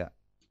 Exactly. Yeah.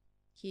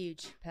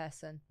 Huge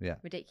person. Yeah.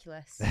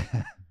 Ridiculous.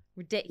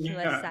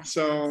 Ridiculous. Yeah.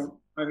 So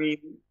I mean,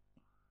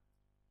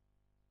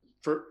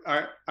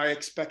 I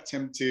expect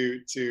him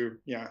to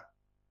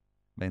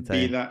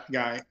maintain, be that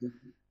guy.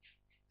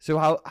 So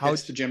how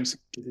the gym?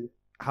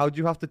 How do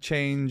you have to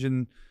change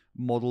and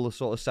model the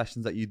sort of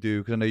sessions that you do?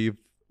 Because I know you've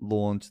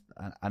launched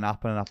an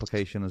app and an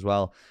application as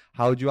well.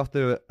 How do you have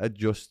to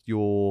adjust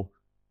your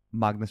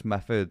Magnus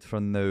method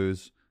from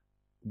those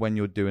when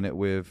you're doing it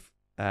with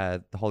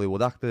the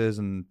Hollywood actors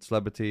and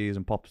celebrities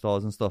and pop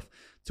stars and stuff,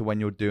 to when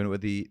you're doing it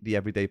with the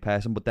everyday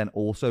person? But then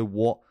also,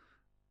 what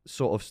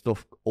sort of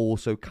stuff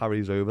also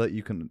carries over that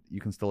you can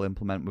still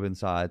implement with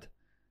inside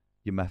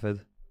your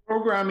method?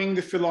 Programming,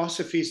 the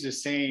philosophy is the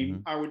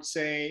same. I would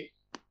say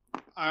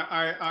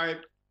I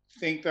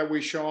think that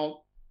we should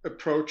all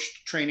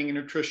approach training and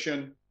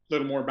nutrition a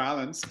little more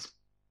balanced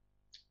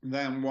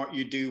than what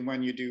you do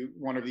when you do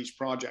one of these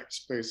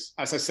projects. Because,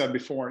 as I said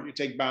before, you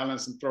take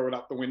balance and throw it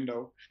out the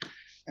window,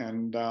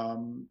 and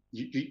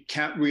you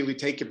can't really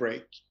take a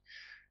break.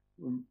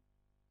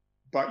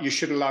 But you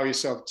should allow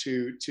yourself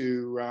to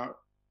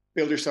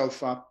build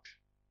yourself up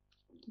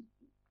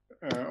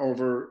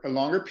over a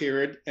longer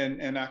period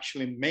and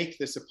actually make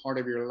this a part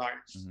of your life.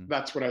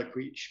 That's what I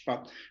preach.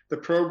 But the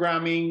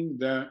programming,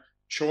 the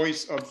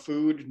choice of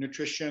food,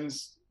 nutrition,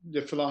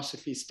 the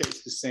philosophy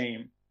stays the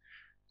same.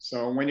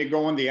 So when you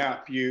go on the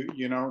app,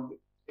 you know,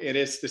 it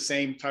is the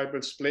same type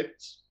of split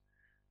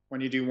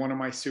when you do one of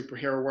my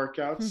superhero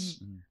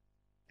workouts.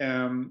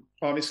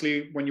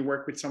 Obviously, when you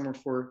work with someone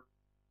for,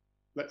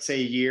 let's say,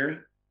 a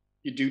year,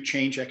 you do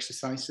change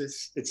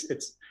exercises. It's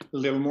a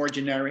little more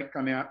generic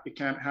on the app. You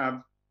can't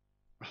have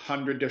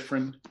 100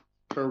 different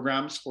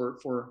programs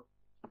for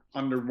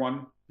under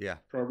one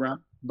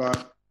program.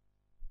 But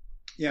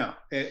yeah,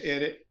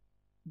 the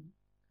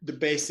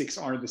basics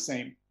are the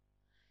same.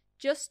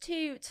 Just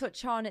to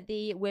touch on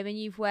the women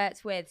you've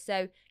worked with,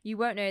 so you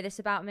won't know this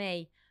about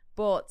me,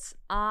 but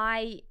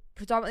I,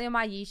 predominantly on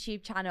my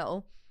YouTube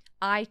channel,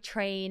 I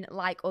train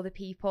like other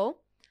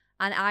people,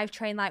 and I've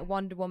trained like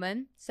Wonder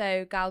Woman,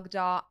 so Gal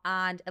Gadot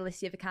and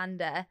Alicia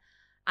Vikander,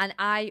 and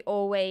I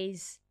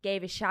always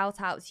gave a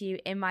shout out to you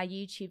in my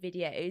YouTube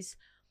videos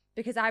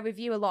because I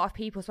review a lot of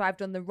people. So I've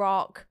done The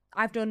Rock,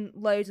 I've done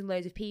loads and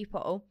loads of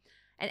people,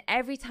 and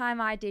every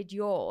time I did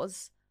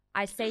yours,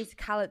 I'd say to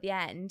Cal at the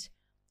end,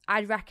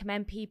 I'd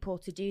recommend people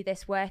to do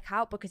this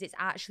workout because it's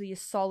actually a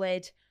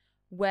solid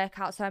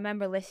workout. So I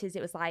remember Alicia's,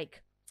 it was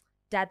like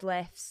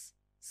deadlifts,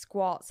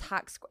 squats,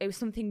 hacks. It was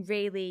something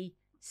really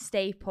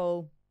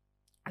staple,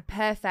 a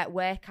perfect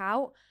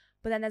workout.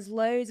 But then there's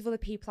loads of other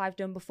people I've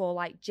done before,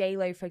 like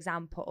J-Lo, for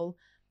example.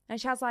 And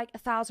she has like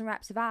 1,000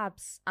 reps of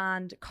abs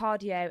and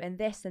cardio and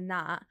this and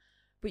that.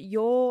 But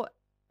your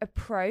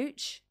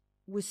approach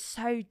was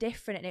so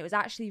different, and it was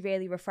actually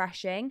really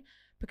refreshing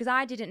because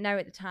I didn't know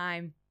at the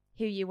time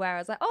who you were. I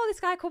was like, oh,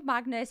 this guy called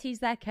Magnus, he's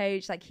their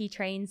coach, like he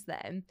trains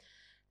them.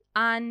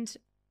 And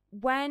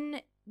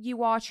when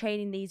you are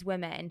training these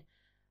women,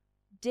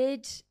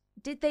 did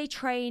they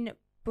train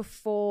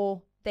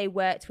before they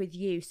worked with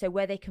you? So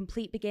were they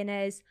complete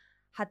beginners?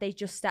 Had they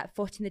just stepped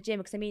foot in the gym?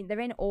 Because I mean, they're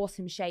in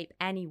awesome shape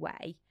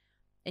anyway,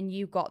 and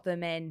you got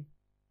them in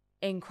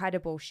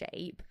incredible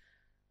shape.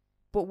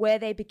 But were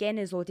they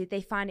beginners, or did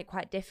they find it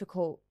quite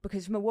difficult?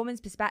 Because from a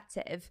woman's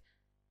perspective,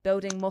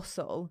 building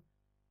muscle,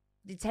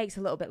 it takes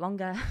a little bit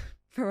longer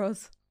for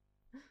us.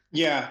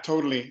 Yeah,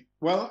 totally.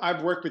 Well,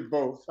 I've worked with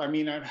both. I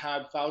mean, I've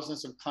had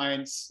thousands of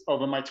clients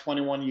over my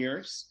 21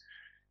 years.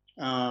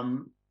 But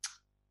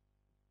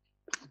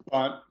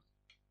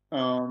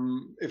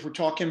if we're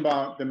talking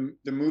about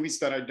the movies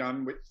that I've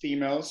done with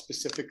females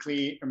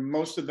specifically,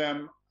 most of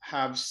them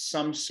have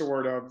some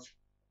sort of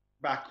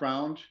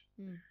background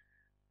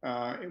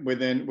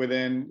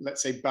within,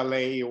 let's say,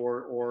 ballet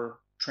or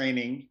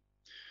training.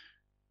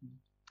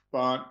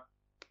 But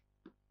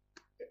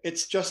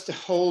it's just a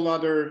whole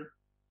other,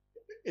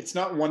 it's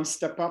not one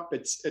step up,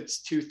 it's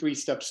 2-3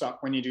 steps up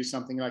when you do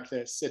something like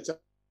this. It's a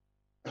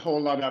whole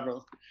lot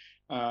level.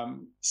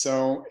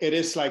 So it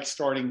is like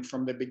starting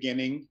from the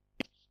beginning.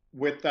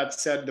 With that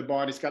said, the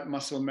body's got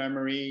muscle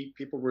memory.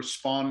 People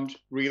respond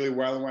really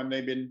well when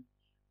they've been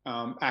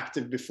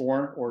active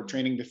before or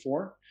training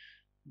before.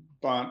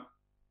 But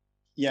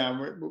yeah,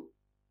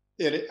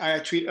 I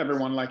treat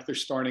everyone like they're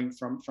starting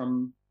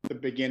from the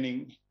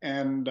beginning.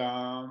 And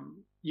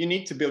you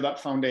need to build that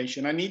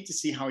foundation. I need to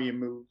see how you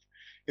move.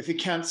 If you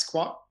can't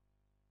squat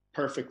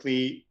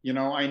perfectly, you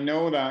know, I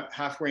know that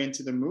halfway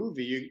into the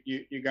movie,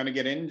 you're going to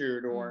get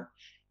injured, or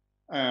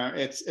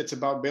it's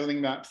about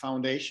building that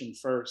foundation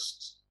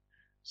first.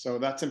 So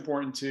that's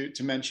important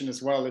to mention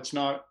as well. It's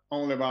not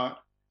only about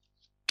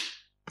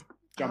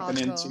jumping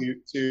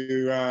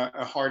into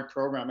a hard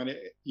program, and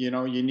you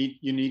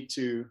need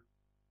to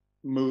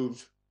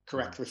move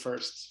correctly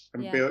first,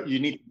 and you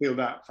need to build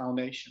that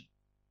foundation.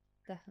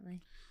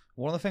 Definitely.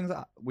 One of the things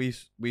that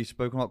we've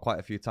spoken about quite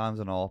a few times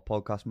on our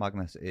podcast,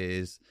 Magnus,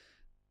 is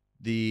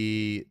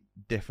the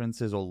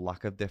differences or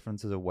lack of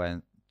differences of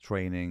when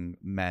training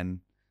men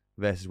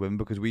versus women,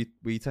 because we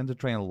tend to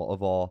train a lot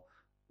of our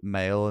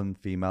male and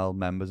female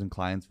members and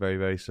clients very,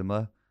 very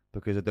similar,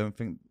 because I don't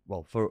think,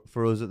 well,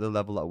 for us at the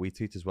level that we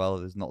teach as well,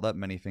 there's not that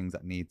many things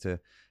that need to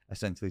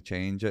essentially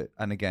change it.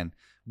 And again,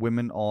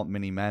 women aren't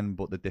mini men,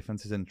 but the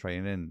differences in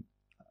training,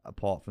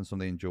 apart from some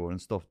of the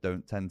endurance stuff,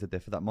 don't tend to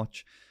differ that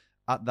much.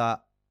 At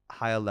that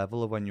higher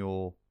level of when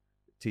you're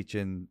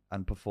teaching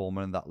and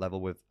performing at that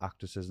level with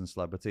actresses and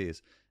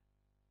celebrities,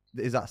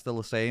 is that still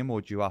the same,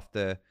 or do you have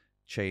to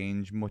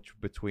change much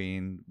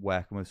between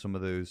working with some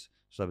of those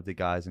celebrity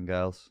guys and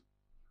girls?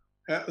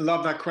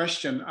 Love that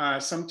question.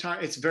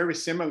 Sometimes it's very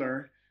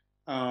similar.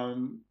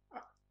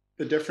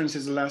 The difference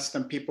is less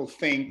than people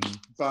think,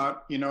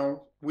 but you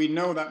know, we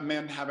know that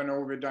men have an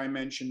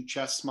over-dimensioned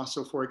chest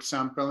muscle, for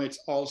example. It's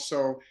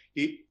also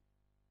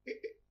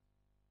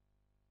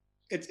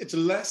it's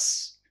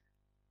less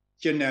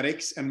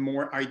genetics and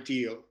more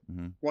ideal.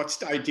 What's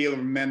the ideal of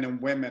men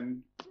and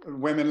women?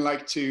 Women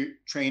like to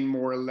train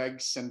more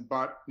legs and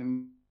butt,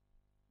 and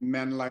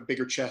men like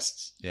bigger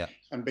chests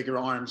and bigger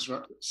arms.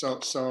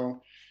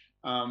 So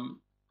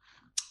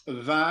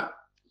that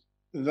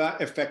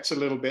affects a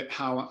little bit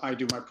how I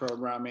do my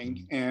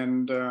programming.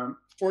 And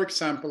for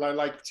example, I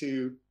like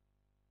to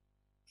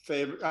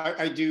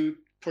I do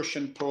push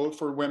and pull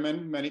for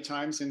women many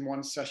times in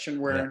one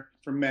session, where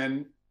for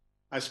men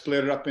I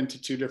split it up into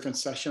 2 different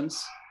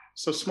sessions.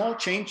 So small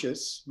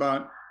changes,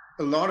 but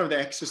a lot of the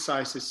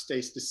exercises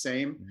stays the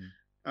same.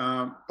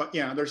 But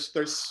yeah,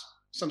 there's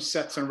some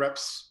sets and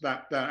reps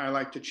that I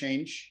like to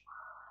change.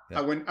 Yeah.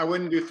 I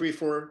wouldn't do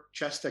 3-4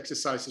 chest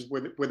exercises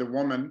with a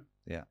woman.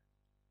 Yeah.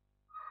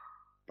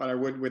 But I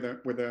would with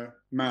a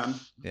man.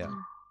 Yeah.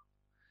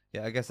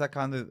 Yeah, I guess that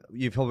kind of,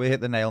 you've probably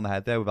hit the nail on the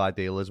head there with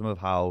idealism of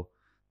how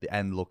the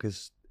end look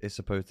is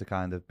supposed to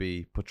kind of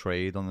be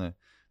portrayed on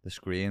the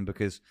screen,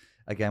 because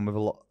again, with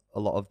a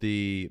lot of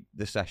the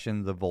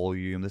session, the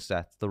volume, the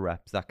sets, the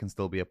reps, that can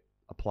still be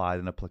applied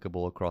and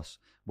applicable across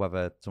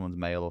whether someone's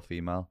male or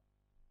female.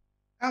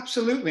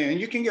 Absolutely, and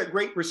you can get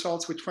great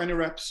results with 20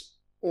 reps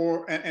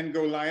and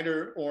go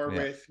lighter, or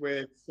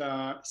with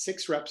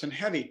 6 reps and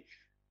heavy.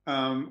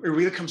 It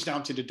really comes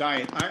down to the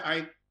diet.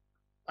 I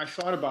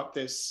thought about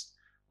this.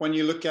 When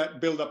you look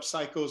at build-up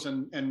cycles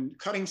and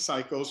cutting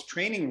cycles,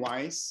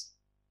 training-wise,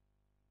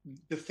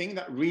 the thing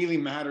that really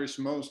matters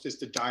most is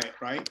the diet,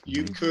 right?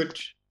 You could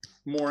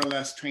more or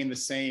less train the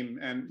same,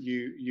 and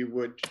you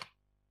would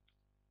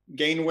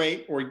gain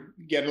weight or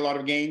get a lot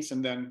of gains,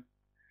 and then,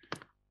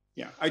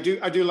 yeah, I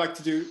do like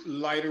to do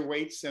lighter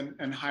weights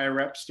and higher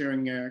reps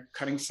during a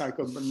cutting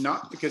cycle, but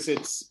not because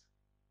it's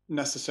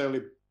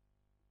necessarily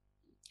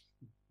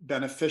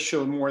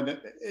beneficial. More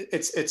than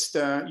it's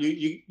the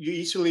you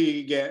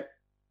easily get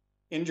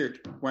injured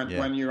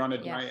when you're on a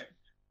diet.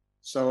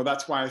 So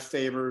that's why I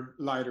favor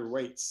lighter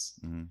weights.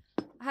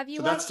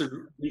 That's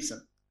the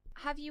reason.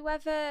 Have you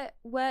ever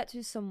worked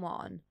with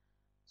someone,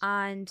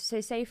 and so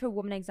say for a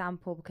woman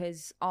example,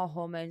 because our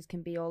hormones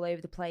can be all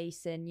over the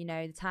place, and you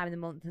know, the time of the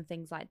month and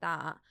things like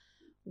that,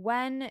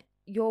 when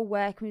you're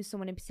working with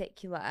someone in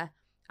particular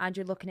and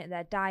you're looking at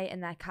their diet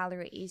and their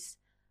calories,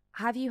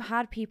 have you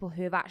had people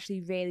who have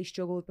actually really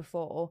struggled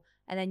before,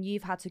 and then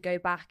you've had to go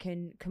back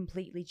and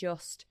completely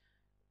just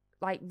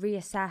like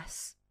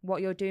reassess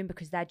what you're doing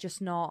because they're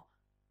just not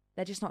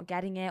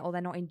getting it, or they're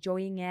not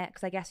enjoying it?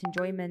 Because I guess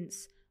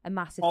enjoyment's a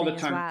massive thing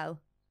as well.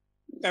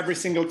 Every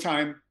single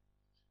time.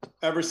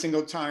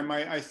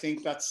 I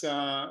think that's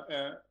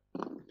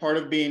part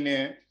of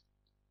being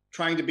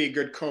trying to be a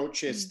good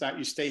coach is that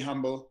you stay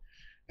humble,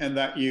 and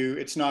that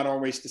it's not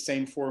always the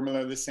same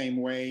formula, the same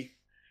way.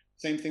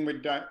 Same thing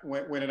with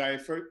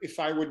if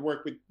I would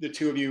work with the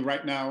two of you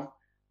right now,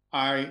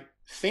 I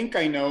think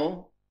I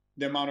know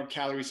the amount of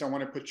calories I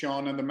want to put you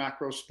on and the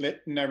macro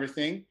split and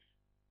everything.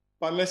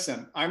 But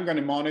listen, I'm going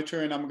to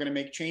monitor and I'm going to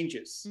make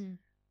changes.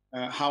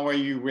 How are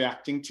you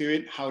reacting to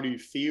it? How do you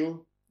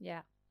feel?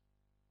 Yeah.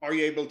 Are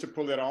you able to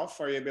pull it off?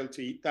 Are you able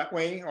to eat that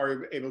way? Are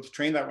you able to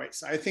train that way?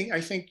 So I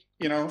think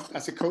you know,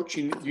 as a coach,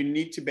 you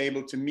need to be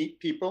able to meet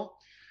people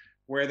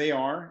where they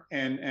are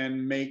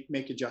and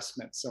make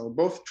adjustments. So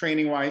both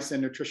training wise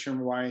and nutrition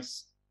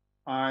wise,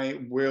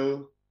 I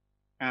will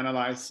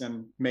analyze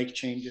and make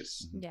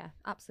changes. Yeah,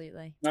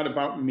 absolutely. Not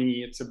about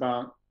me, it's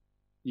about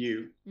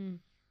you.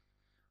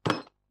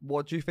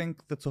 What do you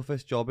think the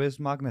toughest job is,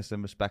 Magnus,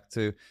 in respect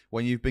to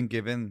when you've been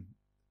given,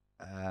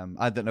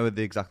 I don't know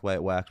the exact way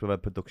it works, whether a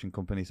production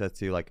company says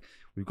to you, like,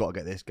 we've got to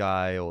get this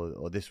guy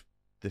or this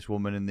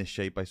woman in this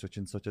shape by such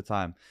and such a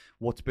time.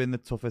 What's been the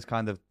toughest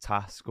kind of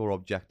task or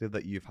objective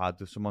that you've had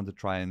with someone to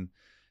try and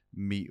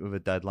meet with a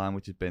deadline,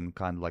 which has been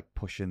kind of like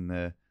pushing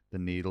the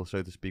needle,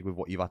 so to speak, with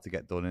what you've had to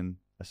get done in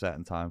a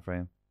certain time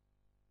frame?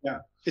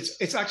 Yeah,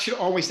 it's actually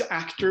always the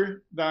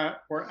actor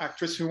or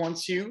actress who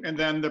wants you, and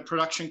then the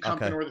production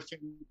company or the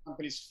film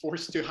company is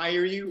forced to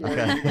hire you or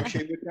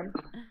negotiate with them.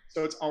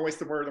 So it's always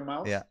the word of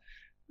mouth. Yeah.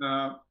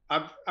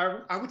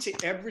 I would say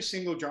every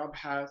single job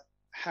has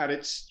had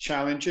its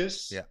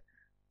challenges. Yeah.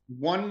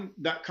 One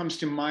that comes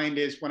to mind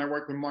is when I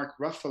worked with Mark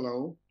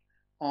Ruffalo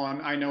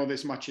on I Know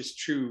This Much Is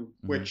True,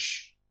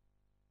 which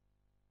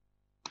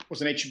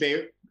was an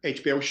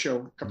HBO show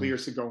a couple of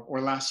years ago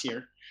or last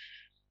year,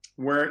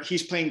 where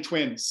he's playing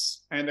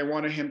twins and they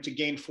wanted him to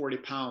gain 40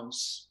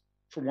 pounds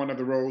for one of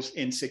the roles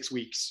in 6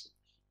 weeks.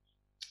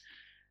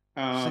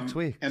 6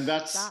 weeks. And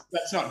that's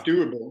not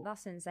doable.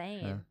 That's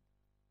insane.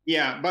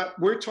 Yeah, but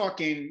we're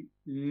talking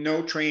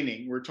no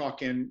training. We're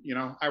talking, you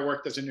know, I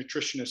worked as a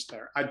nutritionist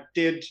there. I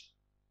did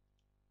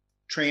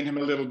train him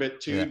a little bit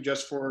too,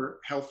 just for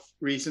health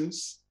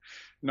reasons,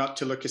 not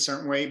to look a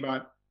certain way.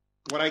 But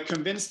what I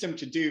convinced him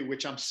to do,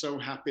 which I'm so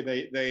happy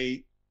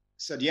they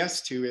said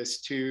yes to,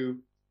 is to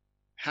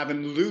have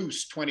him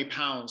lose 20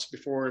 pounds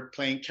before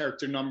playing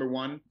character number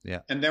 1.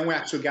 Yeah. And then we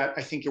actually got,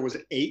 I think it was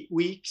 8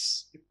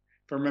 weeks, if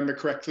I remember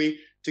correctly,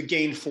 to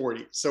gain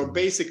 40. So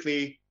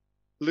basically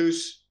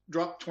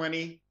drop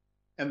 20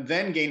 and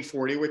then gain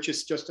 40, which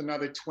is just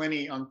another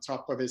 20 on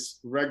top of his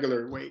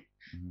regular weight.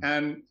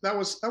 And that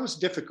was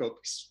difficult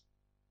because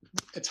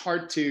it's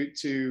hard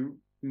to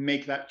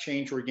make that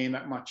change or gain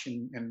that much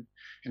in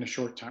a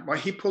short time. Well,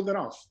 he pulled it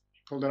off.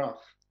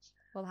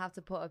 We'll have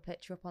to put a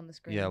picture up on the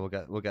screen. Yeah, we'll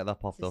get that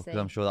popped up because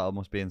I'm sure that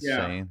must be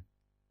insane. Yeah.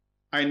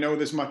 I Know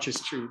This Much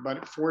Is True,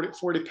 but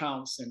 40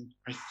 pounds, and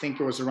I think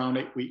it was around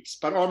 8 weeks.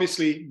 But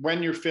obviously,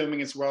 when you're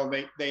filming as well,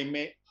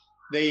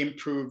 they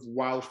improve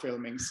while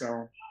filming.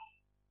 So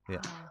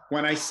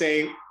when I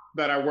say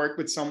that I work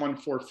with someone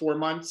for 4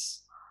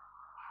 months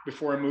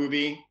before a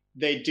movie,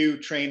 they do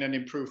train and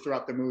improve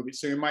throughout the movie.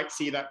 So you might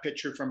see that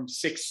picture from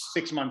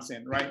six months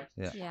in, right?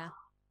 Yeah.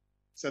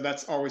 So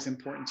that's always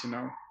important to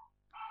know.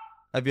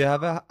 Have you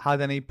ever had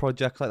any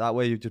projects like that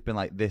where you've just been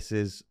like, this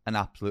is an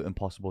absolute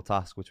impossible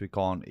task, which we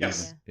can't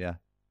Yes. Yeah.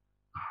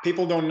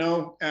 People don't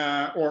know,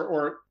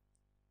 or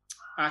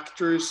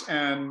actors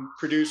and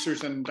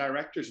producers and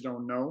directors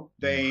don't know.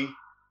 They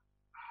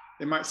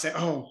might say,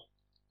 oh,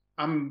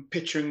 I'm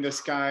picturing this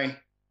guy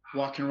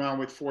walking around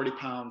with 40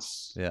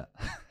 pounds. Yeah.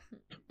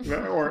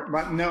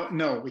 But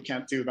no, we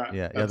can't do that.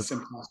 Yeah, That's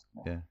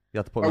impossible. Yeah. You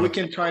have to put or we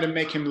can try to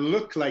make him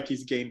look like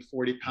he's gained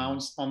 40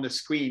 pounds on the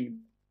screen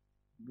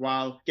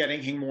while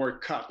getting him more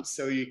cut.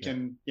 So you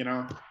can,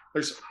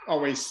 there's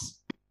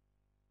always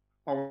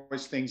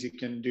things you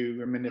can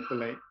do or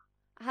manipulate.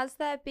 Has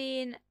there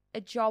been a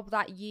job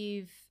that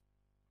you've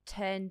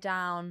turned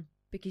down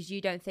because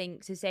you don't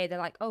think, so say they're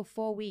like, oh,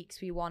 4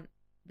 weeks, we want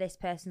this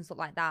person to look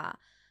like that.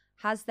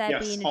 Has there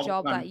been a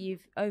job that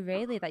you've,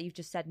 that you've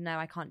just said, no,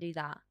 I can't do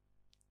that?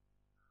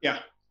 Yeah,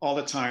 all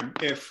the time.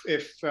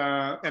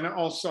 And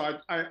also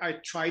I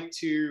try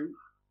to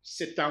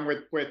sit down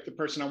with the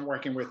person I'm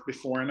working with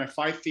before. And if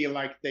I feel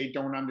like they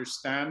don't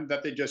understand,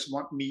 that they just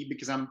want me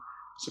because I'm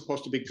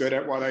supposed to be good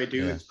at what I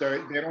do, if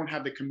they don't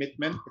have the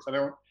commitment,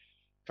 if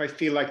I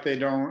feel like they're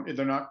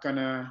not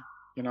gonna,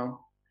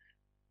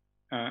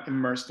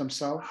 immerse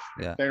themselves,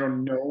 they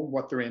don't know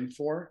what they're in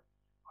for,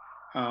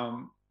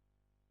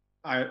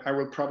 I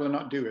will probably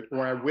not do it,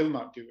 or I will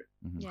not do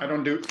it. I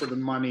don't do it for the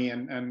money,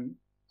 and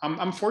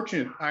I'm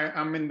fortunate.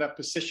 I'm in that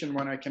position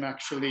when I can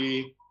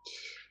actually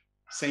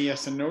say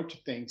yes and no to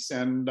things,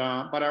 and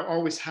but I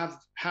always have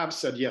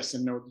said yes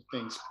and no to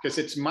things because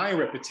it's my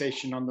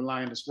reputation on the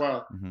line as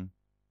well.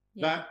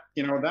 That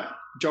that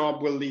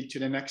job will lead to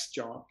the next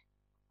job.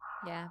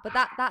 Yeah, but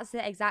that's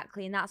it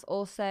exactly, and that's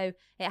also,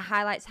 it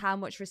highlights how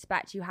much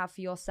respect you have for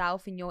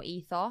yourself and your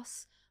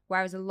ethos.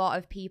 Whereas a lot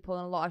of people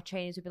and a lot of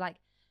trainers would be like,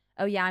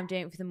 oh yeah, I'm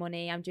doing it for the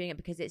money, I'm doing it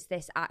because it's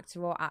this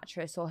actor or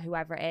actress or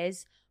whoever it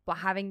is. But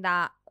having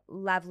that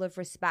level of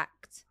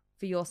respect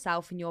for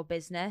yourself and your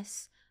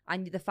business,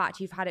 and the fact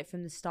you've had it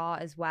from the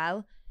start as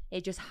well,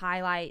 it just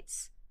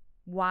highlights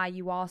why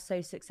you are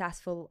so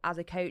successful as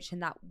a coach,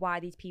 and that why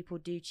these people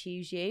do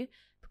choose you.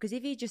 Because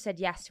if you just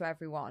said yes to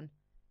everyone,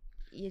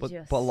 but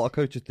a lot of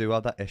coaches do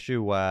have that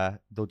issue where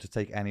they'll just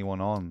take anyone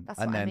on. That's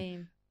what I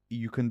mean.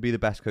 You can be the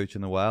best coach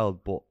in the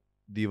world, but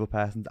the other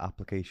person's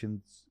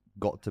application's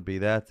got to be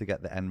there to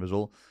get the end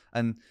result.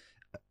 And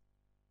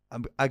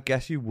I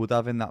guess you would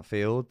have in that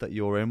field that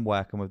you're in,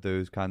 working with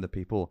those kind of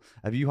people.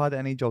 Have you had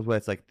any jobs where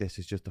it's like, this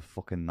is just a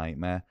fucking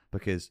nightmare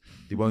because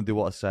they won't do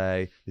what I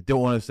say, they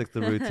don't want to stick to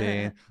the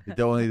routine, they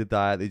don't want to eat the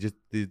diet,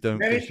 they don't.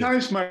 Many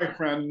times, my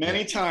friend,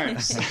 many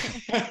times.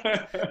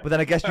 But then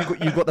I guess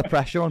you've got the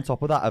pressure on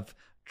top of that of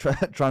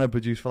trying to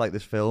produce for like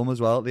this film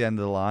as well at the end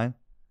of the line.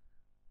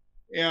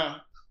 Yeah,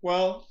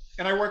 well,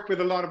 and I work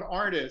with a lot of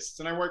artists,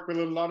 and I work with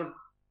a lot of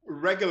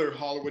regular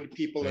Hollywood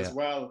people as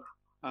well.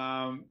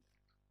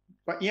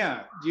 But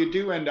yeah, you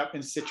do end up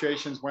in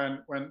situations when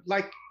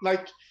like I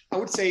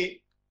would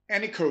say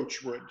any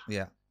coach would.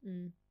 Yeah.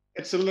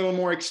 It's a little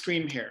more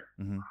extreme here.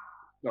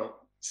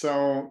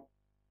 So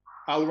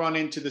I'll run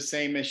into the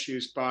same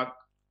issues, but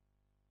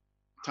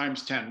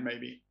times 10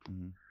 maybe.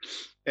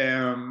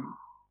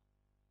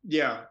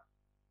 Yeah.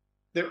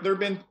 There've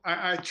been,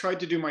 I tried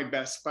to do my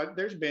best, but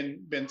there's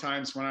been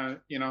times when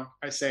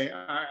I say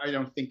I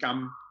don't think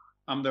I'm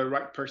the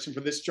right person for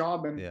this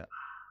job, and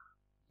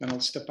then I'll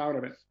step out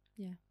of it.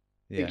 Yeah.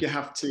 I think you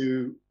have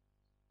to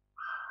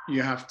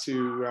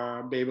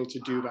be able to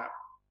do that.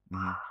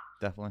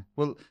 Definitely.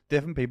 Well,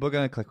 different people are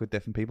going to click with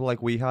different people.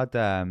 Like we had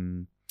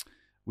Ethan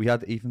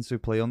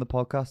Suplee on the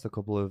podcast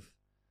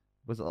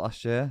was it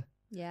last year?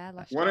 Yeah,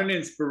 what an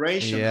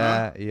inspiration!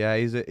 Yeah, huh? yeah.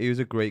 He was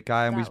a great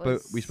guy, and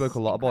we spoke a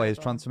lot about his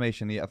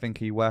transformation. I think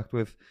he worked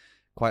with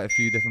quite a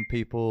few different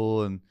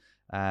people and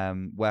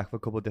worked with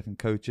a couple of different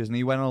coaches, and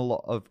he went on a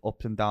lot of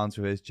ups and downs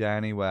through his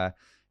journey where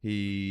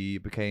he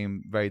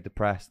became very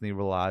depressed and he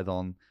relied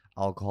on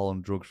alcohol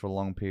and drugs for a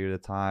long period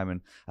of time.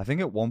 And I think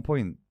at one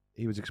point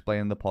he was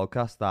explaining in the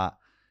podcast that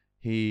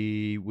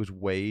he was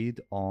weighed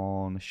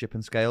on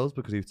shipping scales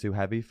because he was too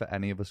heavy for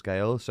any other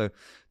scales. So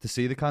to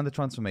see the kind of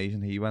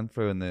transformation he went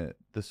through and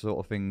the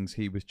sort of things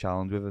he was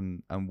challenged with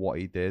and what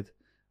he did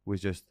was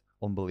just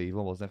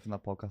unbelievable, wasn't it, from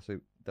that podcast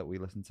that we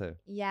listened to?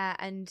 Yeah,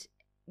 and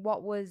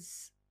what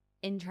was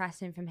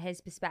interesting from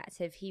his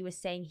perspective, he was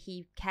saying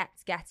he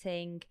kept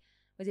getting...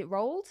 Was it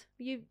rolled?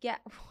 You get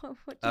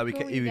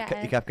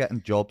he kept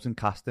getting jobs and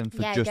casting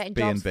for just being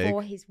jobs big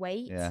for his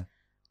weight. Yeah,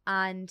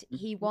 and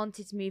he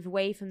wanted to move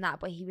away from that,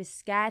 but he was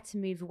scared to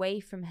move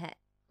away from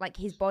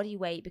his body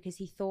weight because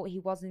he thought he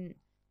wasn't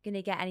going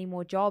to get any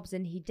more jobs,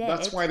 and he did.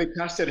 That's why they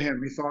casted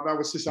him. He thought that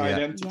was his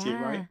identity,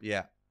 right?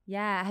 Yeah.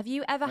 Yeah. Have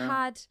you ever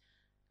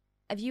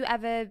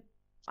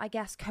I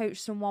guess,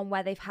 coached someone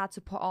where they've had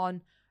to put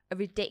on a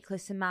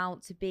ridiculous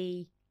amount to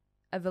be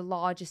of a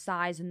larger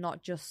size and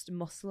not just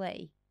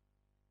muscly?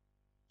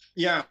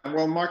 Yeah,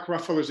 well, Mark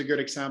Ruffalo is a good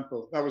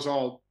example. That was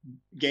all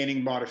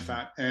gaining body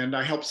fat. And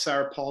I helped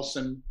Sarah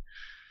Paulson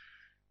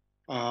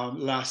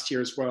last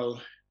year as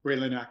well.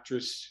 Brilliant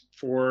actress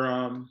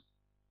for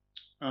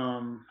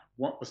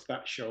what was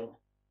that show?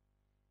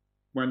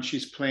 When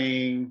she's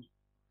playing,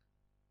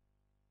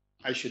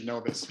 I should know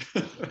this.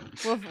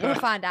 We'll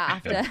find out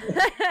after.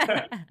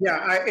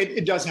 Yeah,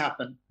 it does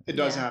happen. It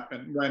does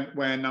happen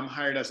when I'm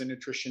hired as a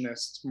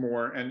nutritionist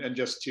more, and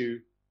just to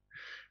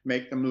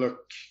make them look,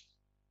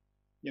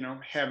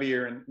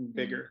 heavier and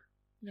bigger.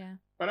 Yeah.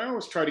 But I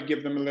always try to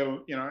give them a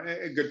little,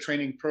 a good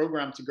training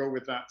program to go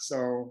with that,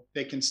 so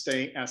they can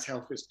stay as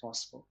healthy as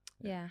possible.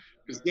 Yeah.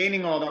 Because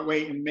gaining all that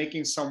weight and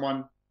making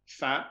someone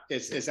fat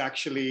is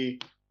actually,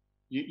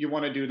 you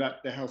want to do that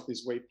the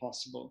healthiest way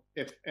possible.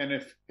 If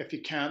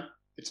you can't,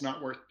 it's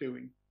not worth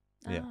doing.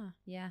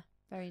 Yeah.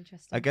 Very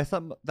interesting. I guess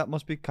that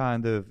must be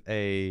kind of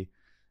in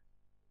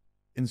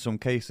some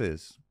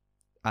cases,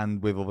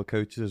 and with other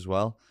coaches as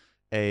well,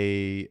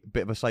 a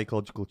bit of a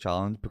psychological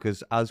challenge,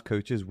 because as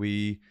coaches,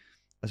 we,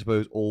 I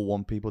suppose, all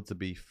want people to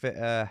be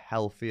fitter,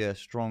 healthier,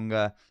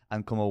 stronger,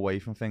 and come away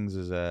from things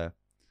as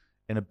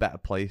in a better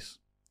place.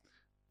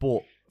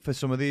 But for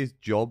some of these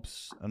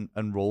jobs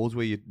and roles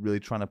where you're really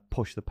trying to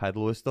push the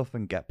pedal with stuff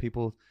and get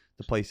people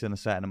to place in a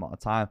certain amount of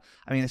time,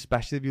 I mean,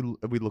 especially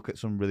if we look at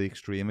some really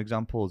extreme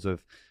examples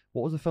of,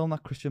 what was the film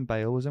that Christian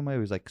Bale was in where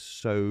he was like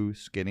so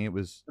skinny? It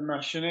was The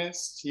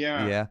Machinist.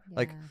 Yeah.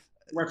 Like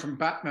went from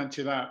Batman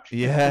to that.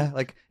 Yeah,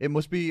 like it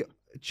must be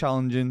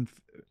challenging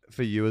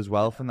for you as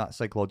well from that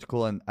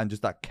psychological and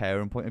just that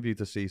caring point of view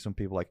to see some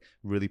people like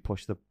really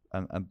push the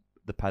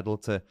pedal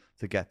to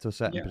get to a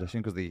certain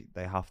position because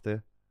they have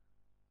to.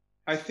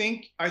 I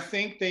think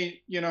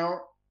they,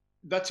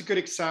 that's a good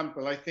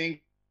example. I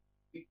think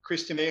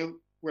Christian Bale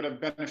would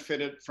have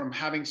benefited from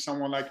having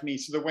someone like me.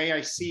 So the way I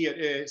see it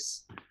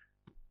is,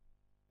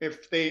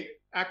 if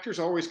actors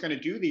are always going to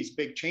do these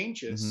big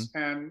changes,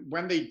 and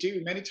when they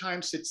do, many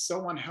times it's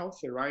so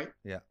unhealthy, right?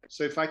 Yeah.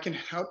 So if I can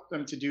help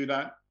them to do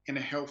that in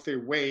a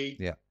healthier way,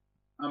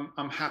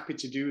 I'm happy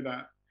to do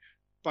that.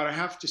 But I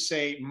have to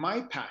say, my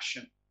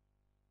passion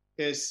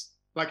is,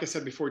 like I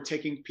said before,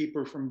 taking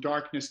people from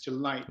darkness to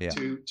light,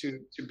 to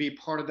be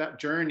part of that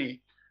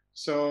journey.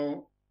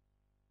 So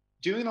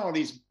doing all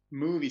these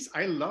movies,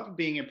 I love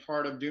being a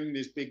part of doing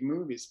these big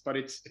movies, but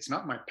it's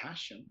not my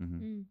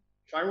passion.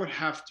 If I would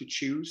have to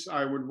choose,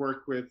 I would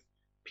work with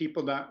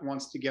people that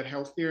wants to get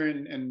healthier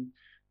and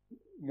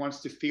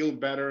wants to feel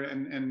better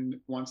and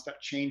wants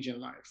that change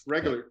in life,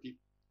 regular people.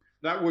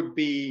 That would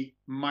be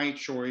my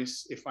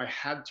choice if I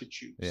had to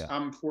choose.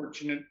 I'm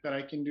fortunate that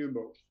I can do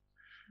both.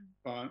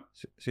 But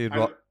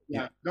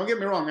don't get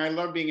me wrong, I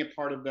love being a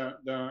part of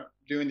the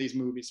doing these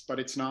movies, but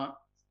it's not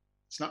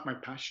my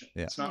passion.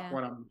 It's not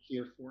what I'm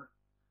here for.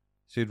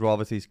 So you'd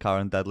rather see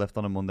Karen deadlift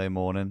on a Monday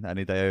morning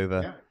any day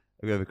over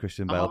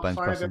Christian Bale bench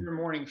pressing? Every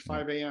morning,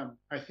 5 a.m.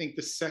 I think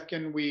the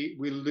second we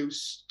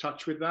lose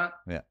touch with that,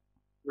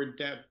 we're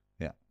dead.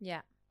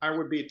 I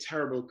would be a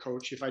terrible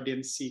coach if I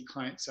didn't see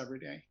clients every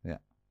day.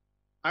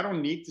 I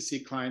don't need to see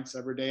clients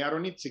every day. I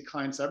don't need to see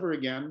clients ever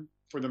again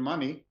for the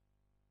money,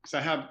 because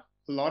I have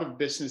a lot of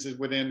businesses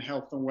within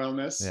health and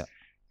wellness.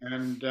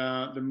 And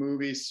the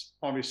movies,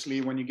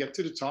 obviously, when you get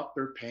to the top,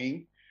 they're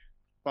paying,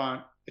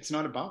 but it's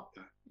not about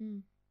that.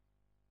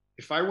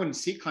 If I wouldn't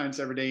see clients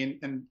every day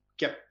and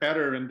get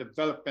better and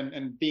develop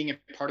and being a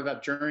part of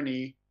that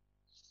journey,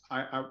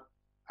 I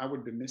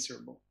would be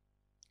miserable.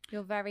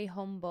 You're very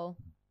humble.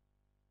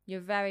 You're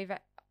very,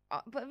 very,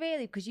 but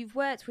really, because you've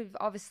worked with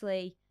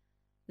obviously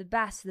the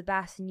best of the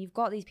best, and you've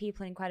got these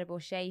people in incredible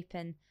shape,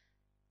 and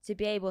to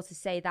be able to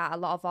say that, a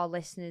lot of our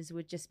listeners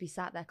would just be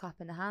sat there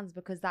clapping their hands,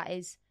 because that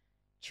is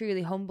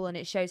truly humble, and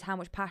it shows how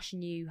much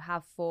passion you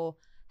have for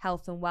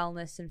health and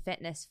wellness and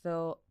fitness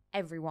for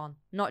everyone,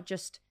 not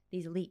just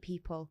these elite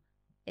people.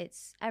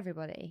 It's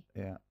everybody.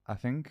 Yeah, I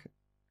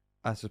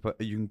suppose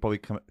you can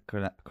probably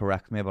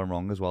correct me if I'm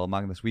wrong as well,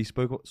 Magnus. We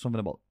spoke something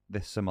about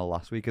this similar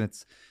last week, and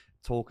it's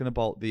talking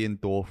about the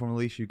endorphin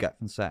release you get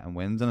from certain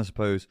wins. And I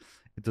suppose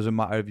it doesn't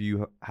matter if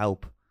you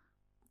help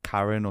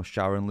Karen or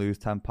Sharon lose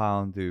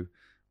 £10 who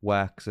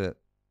works at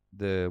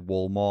the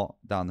Walmart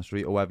down the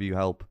street, or whether you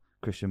help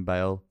Christian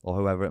Bale or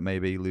whoever it may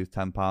be lose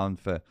 £10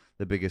 for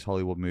the biggest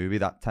Hollywood movie.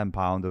 That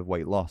 £10 of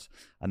weight loss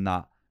and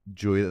that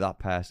joy that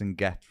person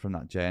gets from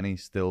that journey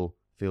still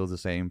feels the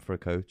same for a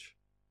coach.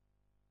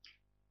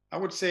 I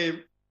would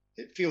say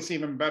it feels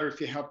even better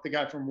if you help the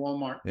guy from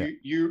Walmart.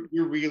 You're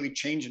really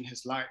changing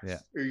his life.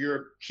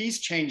 He's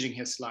changing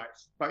his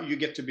life, but you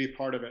get to be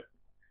part of it.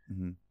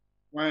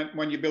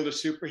 When you build a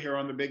superhero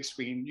on the big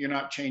screen, you're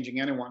not changing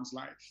anyone's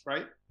life,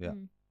 right?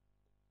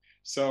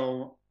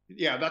 So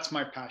that's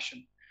my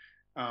passion.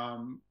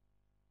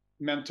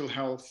 Mental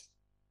health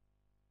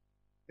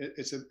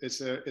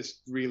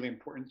it's really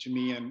important to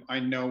me, and I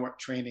know what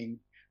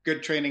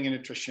good training and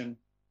nutrition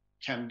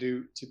can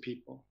do to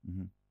people.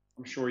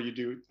 I'm sure you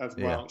do as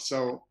well.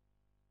 So,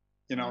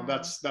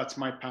 that's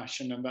my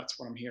passion, and that's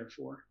what I'm here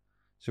for.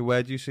 So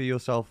where do you see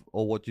yourself,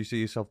 or what do you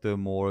see yourself doing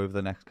more over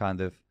the next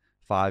kind of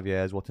 5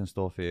 years? What's in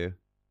store for you?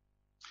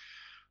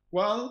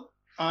 Well,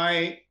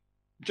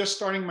 just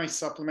starting my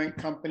supplement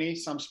company,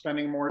 so I'm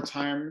spending more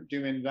time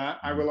doing that.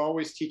 I will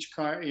always teach,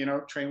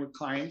 train with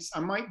clients. I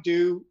might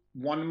do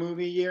one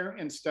movie a year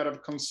instead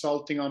of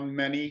consulting on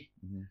many.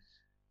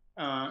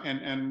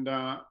 I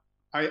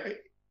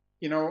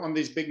on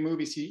these big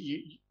movies,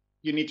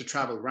 you need to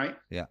travel, right?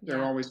 Yeah.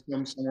 They're always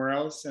filmed somewhere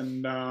else,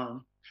 and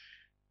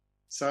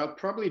so I'll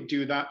probably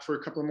do that for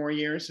a couple more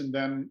years, and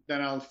then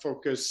I'll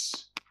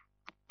focus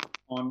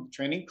on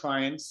training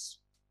clients,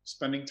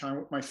 spending time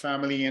with my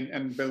family,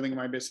 and building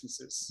my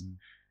businesses.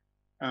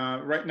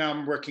 Right now,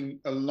 I'm working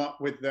a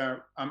lot with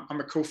I'm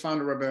a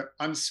co-founder of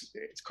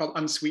it's called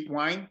Unsweet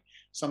Wine.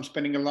 So I'm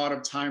spending a lot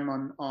of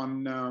time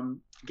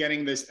on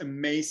getting this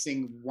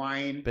amazing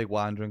wine. Big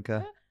wine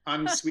drinker.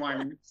 Unsweet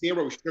wine,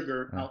 0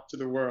 sugar out to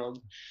the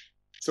world.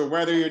 So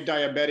whether you're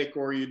diabetic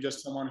or you're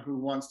just someone who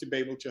wants to be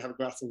able to have a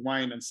glass of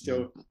wine and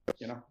still,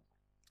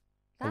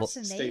 That's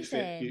amazing. stay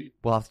fit.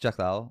 We'll have to check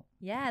that out.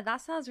 Yeah,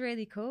 that sounds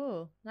really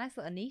cool. Nice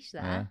little niche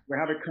there. Yeah. We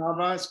have a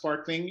cava,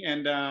 sparkling,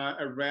 and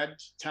a red,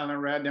 Talon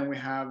red, and we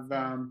have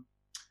a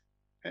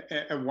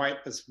white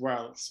as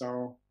well.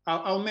 So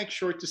I'll make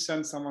sure to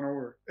send someone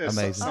over.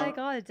 Amazing. Oh my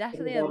god,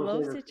 definitely. I'd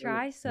love to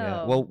try some.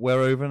 Yeah. Well,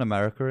 we're over in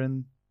America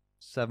in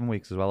 7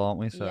 weeks as well, aren't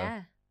we? So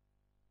yeah,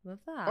 love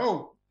that.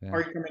 Oh,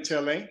 are you coming to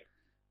LA?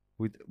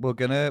 We're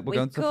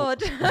going could.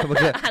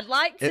 to. I'd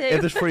like to.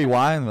 If there's free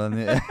wine,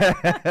 then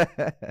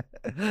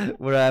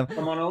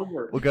come on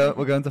over. We're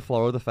going to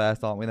Florida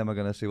first, aren't we? Then we're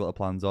going to see what the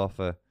plans are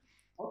for.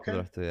 Okay. The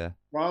rest of, yeah.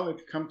 Well, if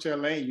you come to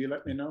LA, you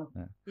let me know.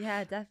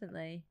 Yeah,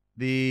 definitely.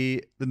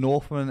 The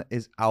Northman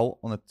is out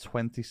on the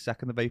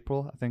 22nd of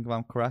April, I think if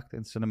I'm correct,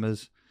 in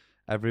cinemas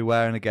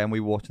everywhere. And again,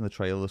 we were watching the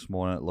trailer this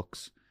morning. It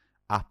looks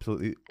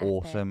absolutely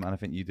awesome, and I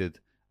think you did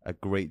a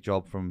great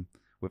job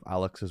with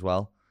Alex as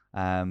well.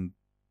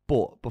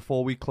 But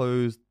before we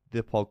close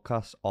the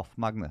podcast off,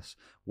 Magnus,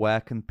 where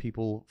can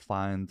people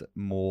find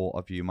more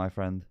of you, my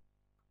friend?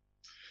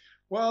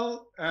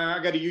 Well, I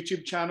got a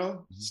YouTube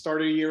channel,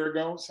 started a year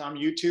ago, so I'm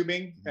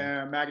YouTubing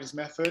Magnus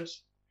Method,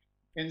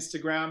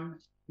 Instagram,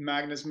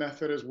 Magnus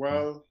Method as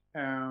well,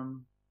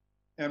 and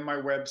my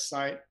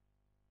website,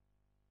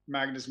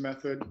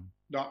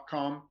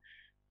 magnusmethod.com,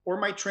 or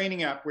my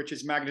training app, which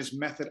is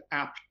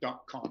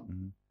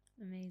magnusmethodapp.com.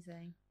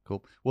 Amazing.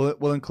 Cool.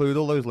 We'll include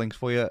all those links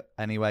for you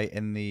anyway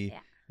in the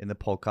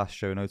podcast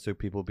show notes, so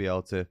people will be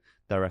able to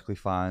directly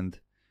find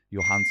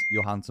your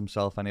handsome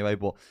self anyway.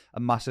 But a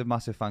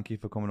massive thank you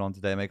for coming on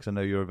today, mate, because I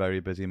know you're a very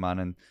busy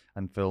man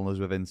and filling us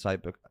with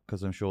insight,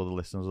 because I'm sure the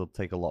listeners will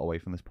take a lot away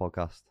from this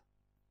podcast.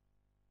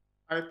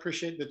 I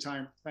appreciate the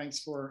time. Thanks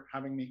for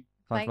having me.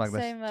 Thanks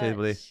Magnus. so much. Cheers,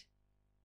 buddy.